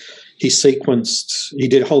where he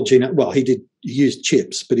did a whole genome. Well, he used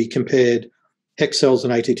chips, but he compared HEC cells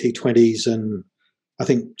and ATT20s and I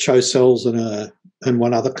think CHO cells and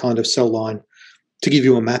one other kind of cell line to give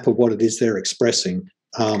you a map of what it is they're expressing.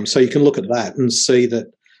 So you can look at that and see that,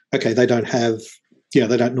 okay, they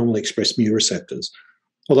don't normally express mu receptors.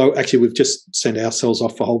 Although actually we've just sent our cells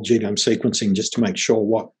off for whole genome sequencing just to make sure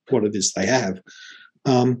what it is they have.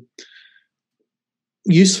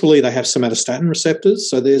 Usefully, they have somatostatin receptors,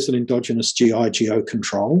 so there's an endogenous GI-GO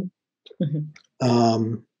control.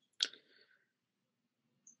 Mm-hmm.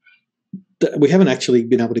 We haven't actually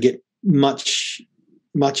been able to get much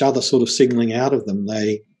much other sort of signaling out of them.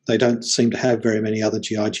 They don't seem to have very many other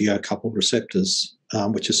GI-GO coupled receptors,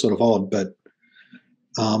 which is sort of odd. But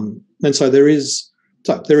and so there is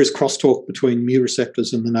crosstalk between mu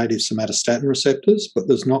receptors and the native somatostatin receptors, but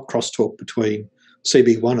there's not crosstalk between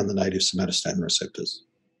CB1 and the native somatostatin receptors.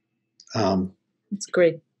 That's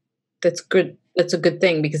great. That's good. That's a good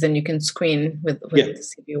thing, because then you can screen with Yeah. the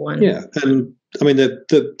CB1. Yeah, and I mean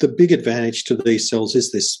the big advantage to these cells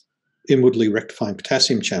is this inwardly rectifying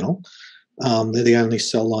potassium channel. They're the only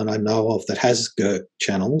cell line I know of that has GERK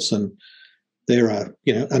channels, and they're a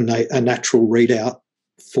natural readout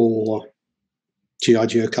for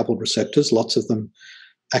GI-GO coupled receptors. Lots of them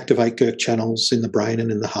activate GERK channels in the brain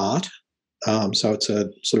and in the heart. So it's a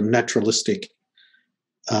sort of naturalistic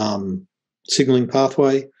signaling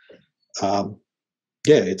pathway.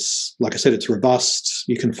 It's like I said, it's robust.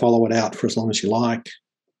 You can follow it out for as long as you like.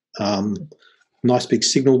 Nice big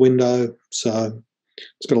signal window. So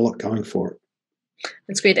it's got a lot going for it.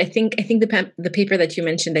 That's great. I think the paper that you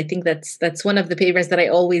mentioned, I think that's one of the papers that I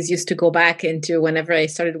always used to go back into whenever I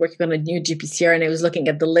started working on a new GPCR, and I was looking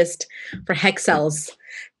at the list for hex cells.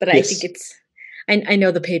 But yes. I think I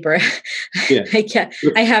know the paper. Yeah.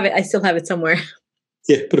 I have it. I still have it somewhere.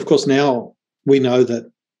 Yeah, but of course now we know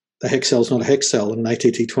that a hex cell is not a hex cell and an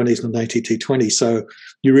ATT20 is not an ATT20. So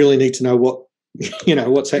you really need to know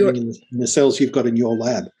what's happening in the cells you've got in your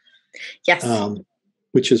lab. Yes.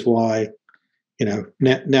 Which is why,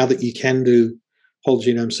 now that you can do whole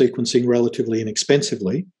genome sequencing relatively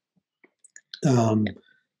inexpensively,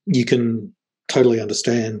 you can totally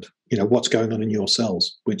understand, what's going on in your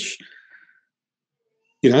cells, which,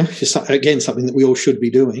 is again something that we all should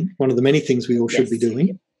be doing. One of the many things we all should be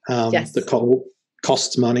doing that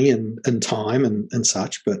costs money and time and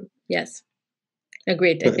such. But yes.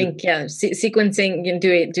 Agreed. I think sequencing,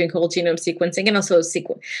 doing whole genome sequencing, and also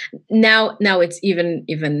now it's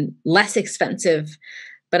even less expensive.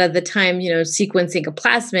 But at the time, sequencing a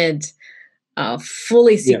plasmid,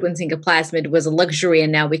 fully sequencing a plasmid was a luxury,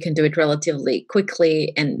 and now we can do it relatively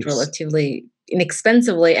quickly and relatively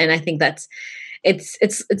inexpensively. And I think it's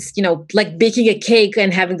like baking a cake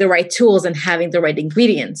and having the right tools and having the right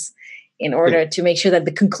ingredients in order to make sure that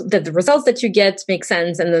the results that you get make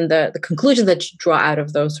sense, and then the conclusion that you draw out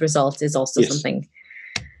of those results is also something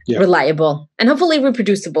reliable and hopefully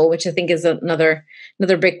reproducible, which I think is another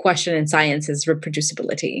big question in science, is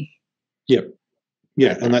reproducibility. Yeah,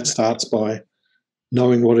 yeah, and that starts by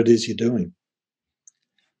knowing what it is you're doing.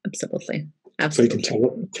 Absolutely. So you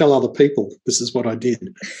can tell other people, this is what I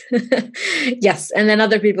did. Yes, and then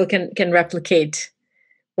other people can replicate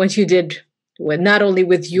what you did, not only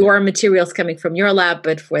with your materials coming from your lab,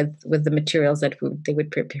 but with the materials that they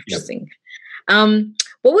would be purchasing.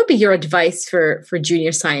 What would be your advice for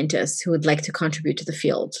junior scientists who would like to contribute to the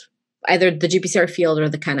field, either the GPCR field or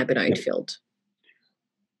the cannabinoid field?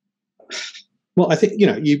 Well, I think,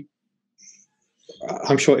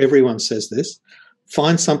 I'm sure everyone says this,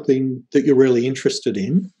 find something that you're really interested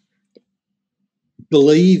in,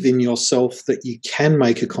 believe in yourself that you can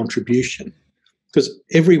make a contribution, because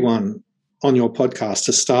everyone on your podcast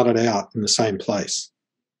has started out in the same place,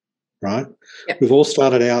 right? Yep. We've all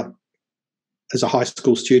started out as a high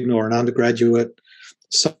school student or an undergraduate,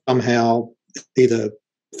 somehow either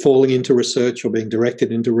falling into research or being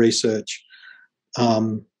directed into research.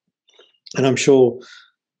 And I'm sure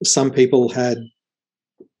some people had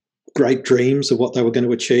great dreams of what they were going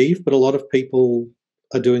to achieve, but a lot of people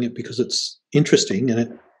are doing it because it's interesting,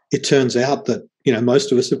 and it turns out that,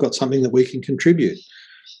 most of us have got something that we can contribute.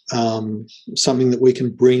 Something that we can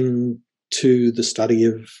bring to the study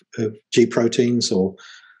of G proteins or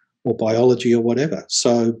biology or whatever.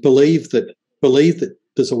 So believe that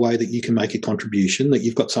there's a way that you can make a contribution, that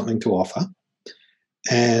you've got something to offer,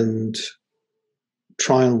 and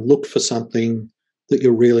try and look for something that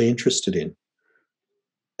you're really interested in.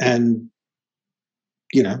 And,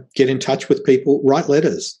 get in touch with people, write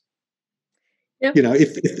letters. Yep.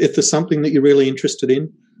 If there's something that you're really interested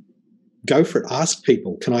in, go for it. Ask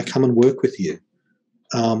people, can I come and work with you?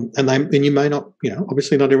 And you may not,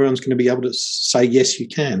 obviously not everyone's going to be able to say, yes, you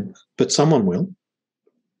can, but someone will.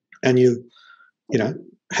 And you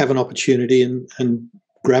have an opportunity and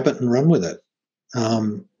grab it and run with it.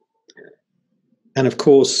 And of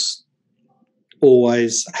course,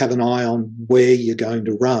 always have an eye on where you're going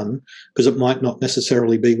to run, because it might not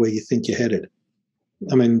necessarily be where you think you're headed.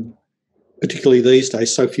 I mean, particularly these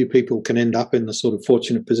days, so few people can end up in the sort of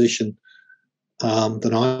fortunate position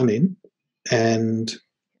that I'm in. And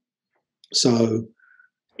so,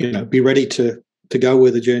 be ready to go where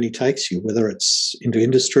the journey takes you, whether it's into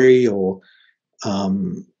industry or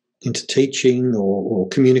into teaching or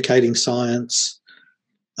communicating science.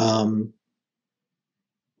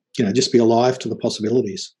 just be alive to the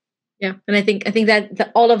possibilities. Yeah, and I think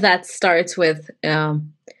that all of that starts with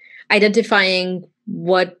identifying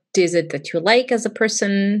what is it that you like as a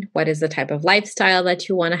person, what is the type of lifestyle that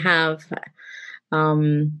you want to have,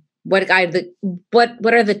 what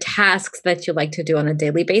are the tasks that you like to do on a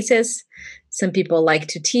daily basis. Some people like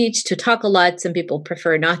to teach, to talk a lot. Some people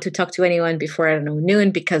prefer not to talk to anyone before, I don't know,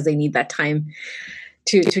 noon, because they need that time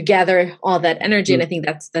to gather all that energy. And I think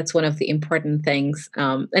that's one of the important things.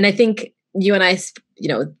 And I think you and I,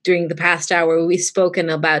 during the past hour, we've spoken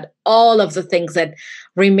about all of the things that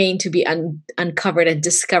remain to be uncovered and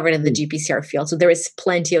discovered in the GPCR field. So there is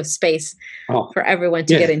plenty of space for everyone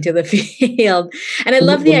to get into the field. And I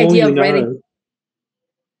love the idea of writing.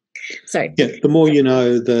 Sorry. Yeah, the more you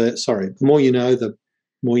know, the more you know, the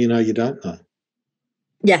more you know you don't know.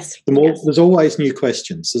 Yes. There's always new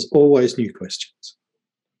questions. There's always new questions.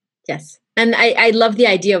 Yes. And I love the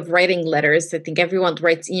idea of writing letters. I think everyone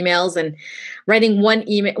writes emails, and writing one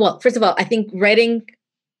email. Well, first of all, I think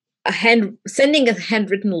sending a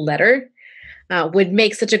handwritten letter would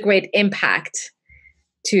make such a great impact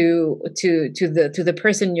to the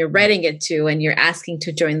person you're writing it to, and you're asking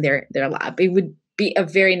to join their lab. It would be a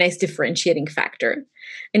very nice differentiating factor.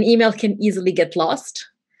 An email can easily get lost.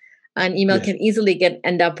 An email can easily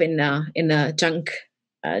end up in a junk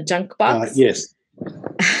box. Yes.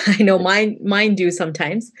 I know mine do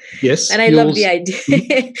sometimes. Yes. And I love the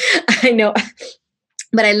idea. I know,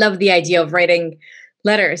 but I love the idea of writing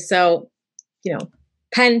letters. So,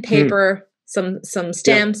 pen, paper, some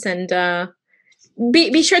stamps, and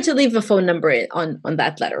be sure to leave a phone number on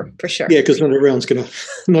that letter for sure. Yeah, because not everyone's gonna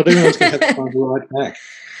have time to write back.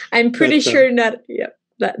 I'm pretty sure not. Yeah,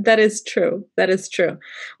 that is true. That is true.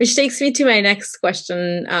 Which takes me to my next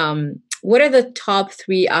question. What are the top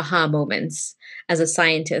 3 aha moments as a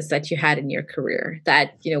scientist that you had in your career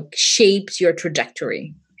that, shaped your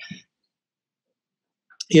trajectory?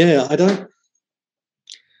 Yeah,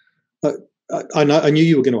 I knew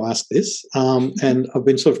you were going to ask this, and I've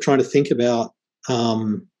been sort of trying to think about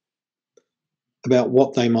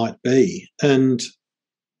what they might be. And,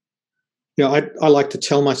 I like to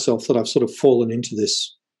tell myself that I've sort of fallen into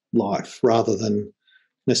this life rather than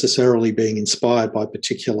necessarily being inspired by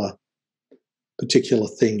particular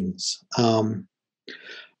things.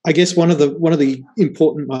 I guess one of the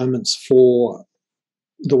important moments for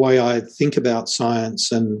the way I think about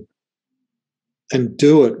science and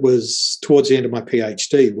do it was towards the end of my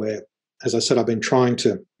PhD, where, as I said, I've been trying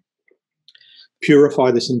to purify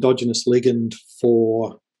this endogenous ligand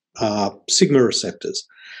for sigma receptors,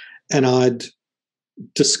 and I'd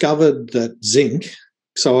discovered that zinc.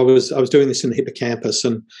 So I was doing this in the hippocampus,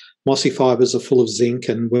 and mossy fibers are full of zinc,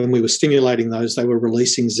 and when we were stimulating those, they were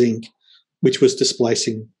releasing zinc, which was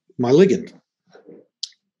displacing my ligand.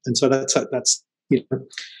 And so that's that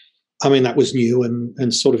was new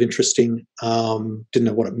and sort of interesting. Didn't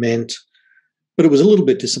know what it meant, but it was a little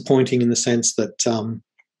bit disappointing in the sense that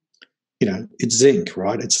it's zinc,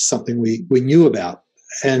 right? It's something we knew about,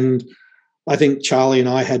 and I think Charley and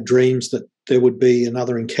I had dreams that there would be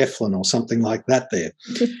another enkephalin or something like that there.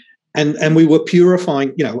 And we were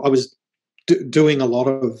purifying, I was doing a lot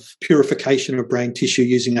of purification of brain tissue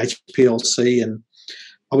using HPLC, and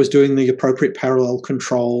I was doing the appropriate parallel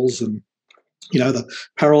controls, and, the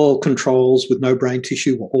parallel controls with no brain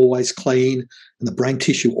tissue were always clean, and the brain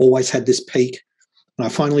tissue always had this peak. And I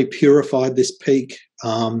finally purified this peak,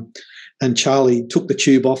 and Charley took the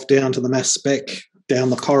tube off down to the mass spec down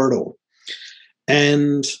the corridor,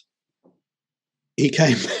 and he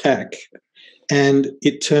came back, and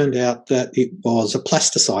it turned out that it was a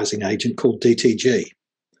plasticizing agent called DTG,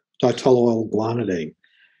 ditoluol guanidine.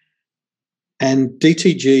 And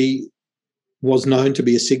DTG was known to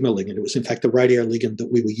be a sigma ligand. It was, in fact, the radioligand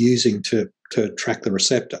that we were using to track the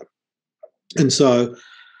receptor. And so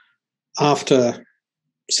after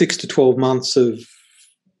 6 to 12 months of,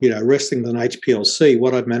 resting with an HPLC,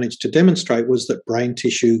 what I'd managed to demonstrate was that brain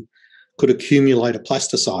tissue could accumulate a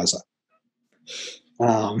plasticizer.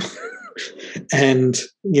 And,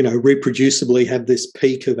 reproducibly have this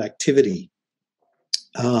peak of activity.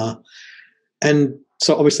 And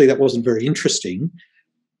so obviously that wasn't very interesting,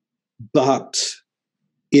 but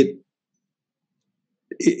it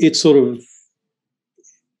sort of,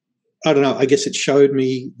 I don't know, I guess it showed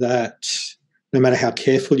me that no matter how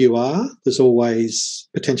careful you are, there's always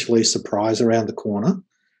potentially a surprise around the corner.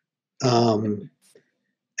 And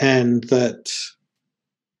that,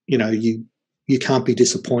 you can't be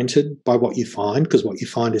disappointed by what you find, because what you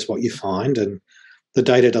find is what you find, and the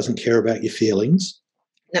data doesn't care about your feelings.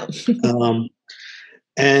 No.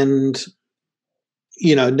 And,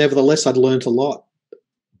 nevertheless, I'd learned a lot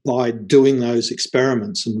by doing those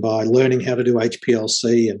experiments and by learning how to do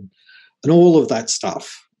HPLC and all of that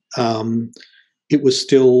stuff, it was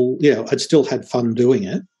still, I'd still had fun doing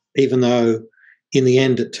it, even though in the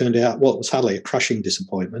end it turned out, well, it was hardly a crushing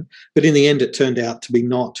disappointment, but in the end it turned out to be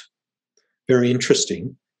not very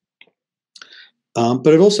interesting. But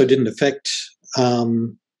it also didn't affect,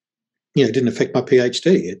 didn't affect my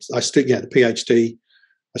PhD. The PhD,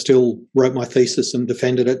 I still wrote my thesis and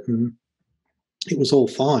defended it, and it was all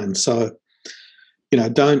fine. So,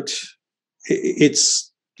 science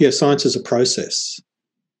is a process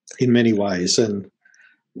in many ways, and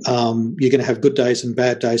you're going to have good days and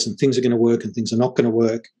bad days, and things are going to work and things are not going to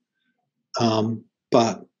work.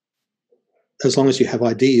 But as long as you have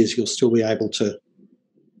ideas, you'll still be able to,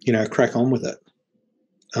 crack on with it.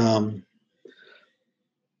 I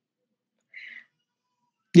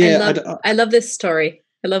love this story.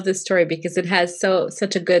 I love this story because it has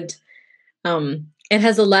such a good. It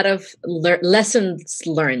has a lot of lessons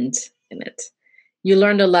learned in it. You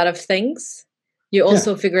learned a lot of things. You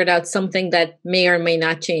also figured out something that may or may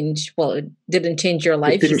not change. Well, it didn't change your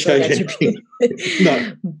life. It didn't change anything.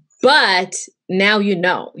 No. But now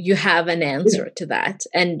you have an answer to that,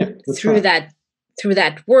 and through that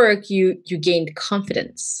work, you gained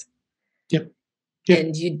confidence. Yep.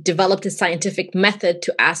 And you developed a scientific method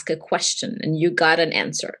to ask a question, and you got an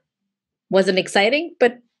answer. Wasn't exciting,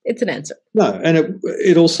 but it's an answer. No, and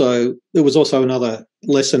there was also another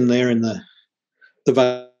lesson there in the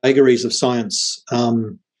vagaries of science.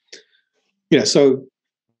 So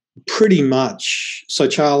pretty much,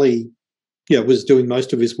 Charley, was doing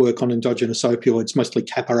most of his work on endogenous opioids, mostly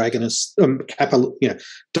kappa agonists,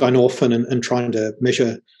 dynorphin, and trying to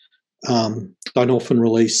measure dynorphin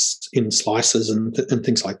release in slices and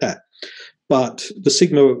things like that. But the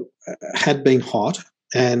sigma had been hot,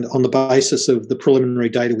 and on the basis of the preliminary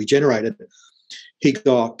data we generated, he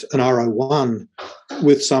got an RO1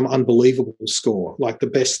 with some unbelievable score, like the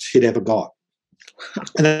best he'd ever got.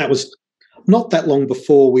 And that was not that long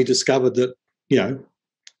before we discovered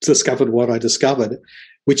what I discovered,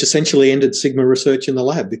 which essentially ended sigma research in the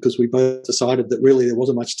lab, because we both decided that really there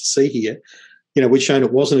wasn't much to see here. We'd shown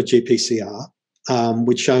it wasn't a GPCR.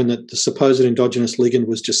 We'd shown that the supposed endogenous ligand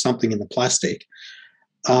was just something in the plastic.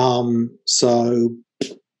 Since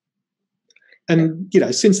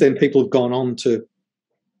then people have gone on to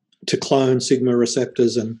clone sigma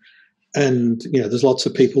receptors, and there's lots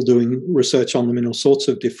of people doing research on them in all sorts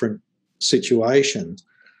of different situations.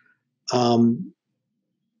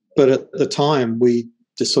 But at the time we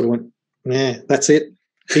just sort of went, nah, that's it.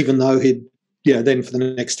 Even though he'd, then for the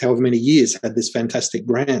next however many years had this fantastic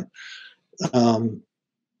grant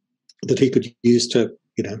that he could use to,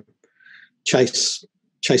 chase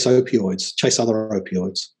opioids, chase other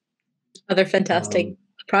opioids. Other fantastic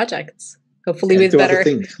projects, hopefully with better,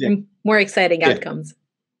 more exciting outcomes.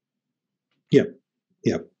 Yeah.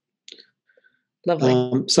 Lovely.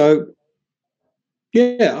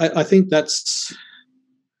 I think that's,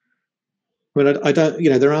 I don't,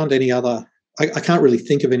 there aren't any other, I can't really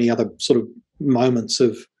think of any other sort of moments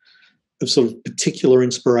of sort of particular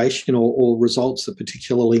inspiration or results that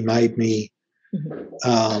particularly made me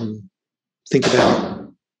think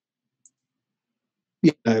about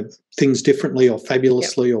things differently or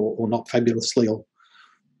fabulously or not fabulously or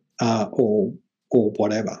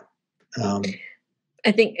whatever.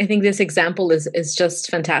 I think this example is just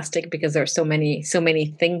fantastic because there are so many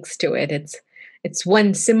things to it. It's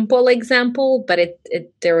one simple example, but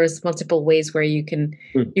there is multiple ways where you can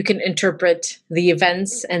interpret the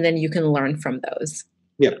events, and then you can learn from those.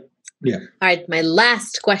 Yeah. All right. My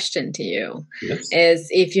last question to you is: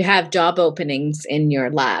 if you have job openings in your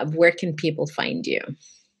lab, where can people find you?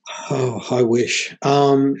 Oh, I wish.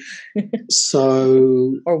 Or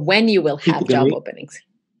when you will have job openings.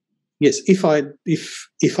 Yes, if I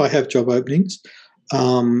have job openings,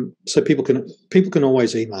 so people can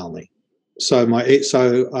always email me. So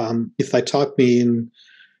if they type me in,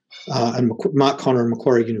 and Mark Connor and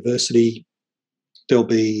Macquarie University,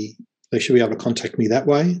 they should be able to contact me that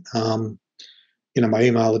way. My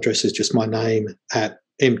email address is just my name at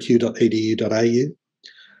mq.edu.au.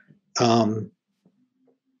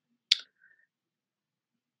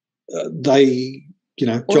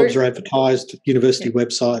 Jobs are advertised, university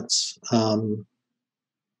websites.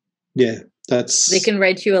 They can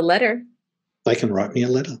write you a letter. They can write me a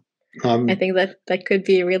letter. I think that could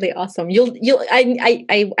be really awesome. I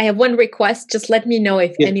have one request. Just let me know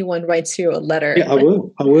if anyone writes you a letter. Yeah, I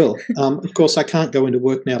will. Of course, I can't go into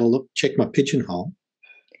work now to check my pigeonhole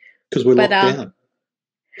because we're locked down.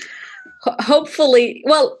 Hopefully,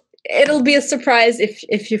 well, it'll be a surprise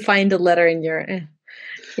if you find a letter in your.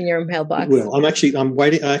 in your mailbox. Well, I'm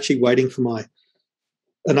actually waiting for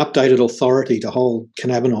an updated authority to hold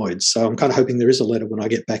cannabinoids. So I'm kind of hoping there is a letter when I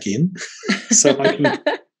get back in, so I can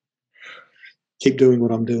keep doing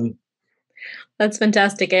what I'm doing. That's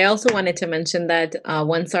fantastic. I also wanted to mention that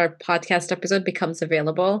once our podcast episode becomes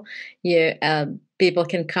available, people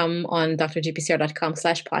can come on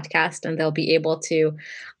drgpcr.com/podcast, and they'll be able to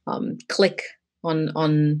click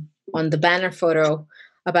on the banner photo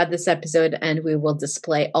about this episode, and we will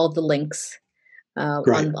display all the links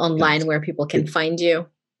online where people can find you.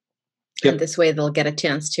 Yep. And this way they'll get a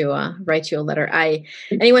chance to write you a letter.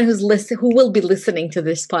 Anyone who will be listening to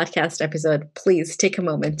this podcast episode, please take a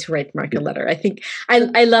moment to write Mark a letter. I think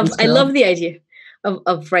I love the idea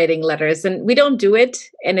of writing letters, and we don't do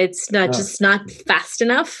it, and it's not fast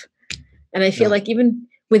enough. And I feel like even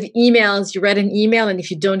with emails, you write an email, and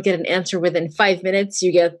if you don't get an answer within 5 minutes,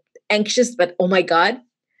 you get anxious, but oh my God.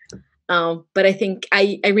 But I think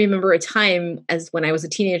I remember a time as when I was a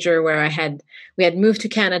teenager where we had moved to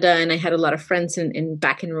Canada, and I had a lot of friends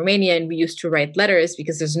back in Romania, and we used to write letters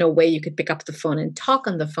because there's no way you could pick up the phone and talk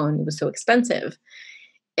on the phone. It was so expensive.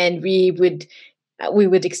 And we would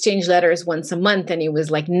exchange letters once a month, and it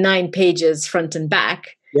was like 9 pages front and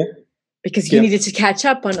back. Yeah. Because you needed to catch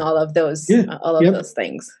up on all of those those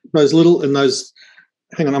things.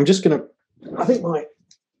 Hang on, I'm just going to, I think my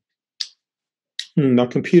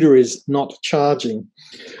computer is not charging.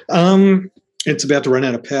 It's about to run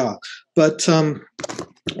out of power. But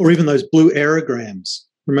or even those blue aerograms.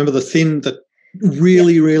 Remember the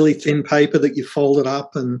really thin paper that you folded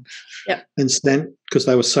up and stamped because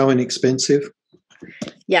they were so inexpensive?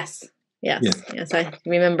 Yes. I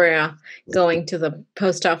remember going to the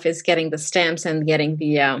post office, getting the stamps and getting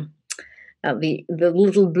the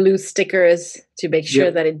little blue stickers to make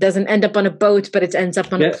sure that it doesn't end up on a boat, but it ends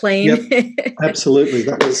up on a plane. Yep. Absolutely.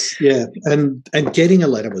 That was, and getting a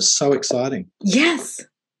letter was so exciting. Yes.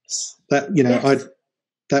 That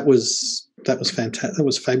was fantastic. That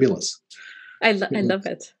was fabulous. I love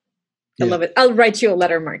it. I love it. I'll write you a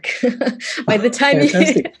letter, Mark. by the time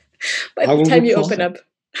you open up.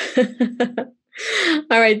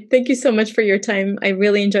 All right. Thank you so much for your time. I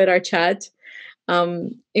really enjoyed our chat.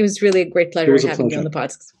 It was really a great pleasure having you on the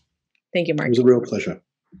podcast. Thank you, Mark. It was a real pleasure.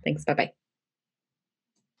 Thanks. Bye-bye.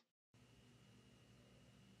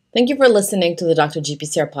 Thank you for listening to the Dr.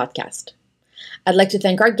 GPCR podcast. I'd like to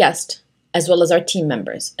thank our guest, as well as our team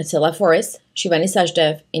members, Attila Forrest, Shivani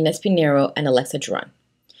Sajdev, Ines Pinheiro, and Alexa Duran.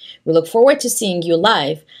 We look forward to seeing you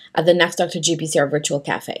live at the next Dr. GPCR Virtual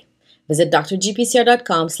Cafe. Visit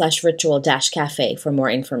drgpcr.com/virtual-cafe for more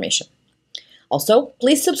information. Also,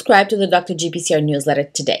 please subscribe to the Dr. GPCR newsletter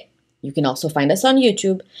today. You can also find us on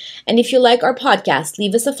YouTube, and if you like our podcast,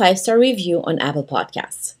 leave us a 5-star review on Apple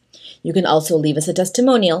Podcasts. You can also leave us a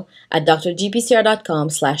testimonial at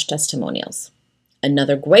drgpcr.com/testimonials.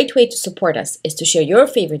 Another great way to support us is to share your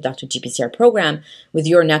favorite Dr. GPCR program with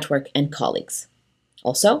your network and colleagues.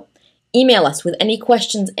 Also, email us with any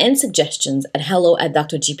questions and suggestions at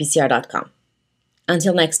hello@drgpcr.com.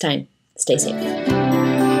 Until next time, stay safe.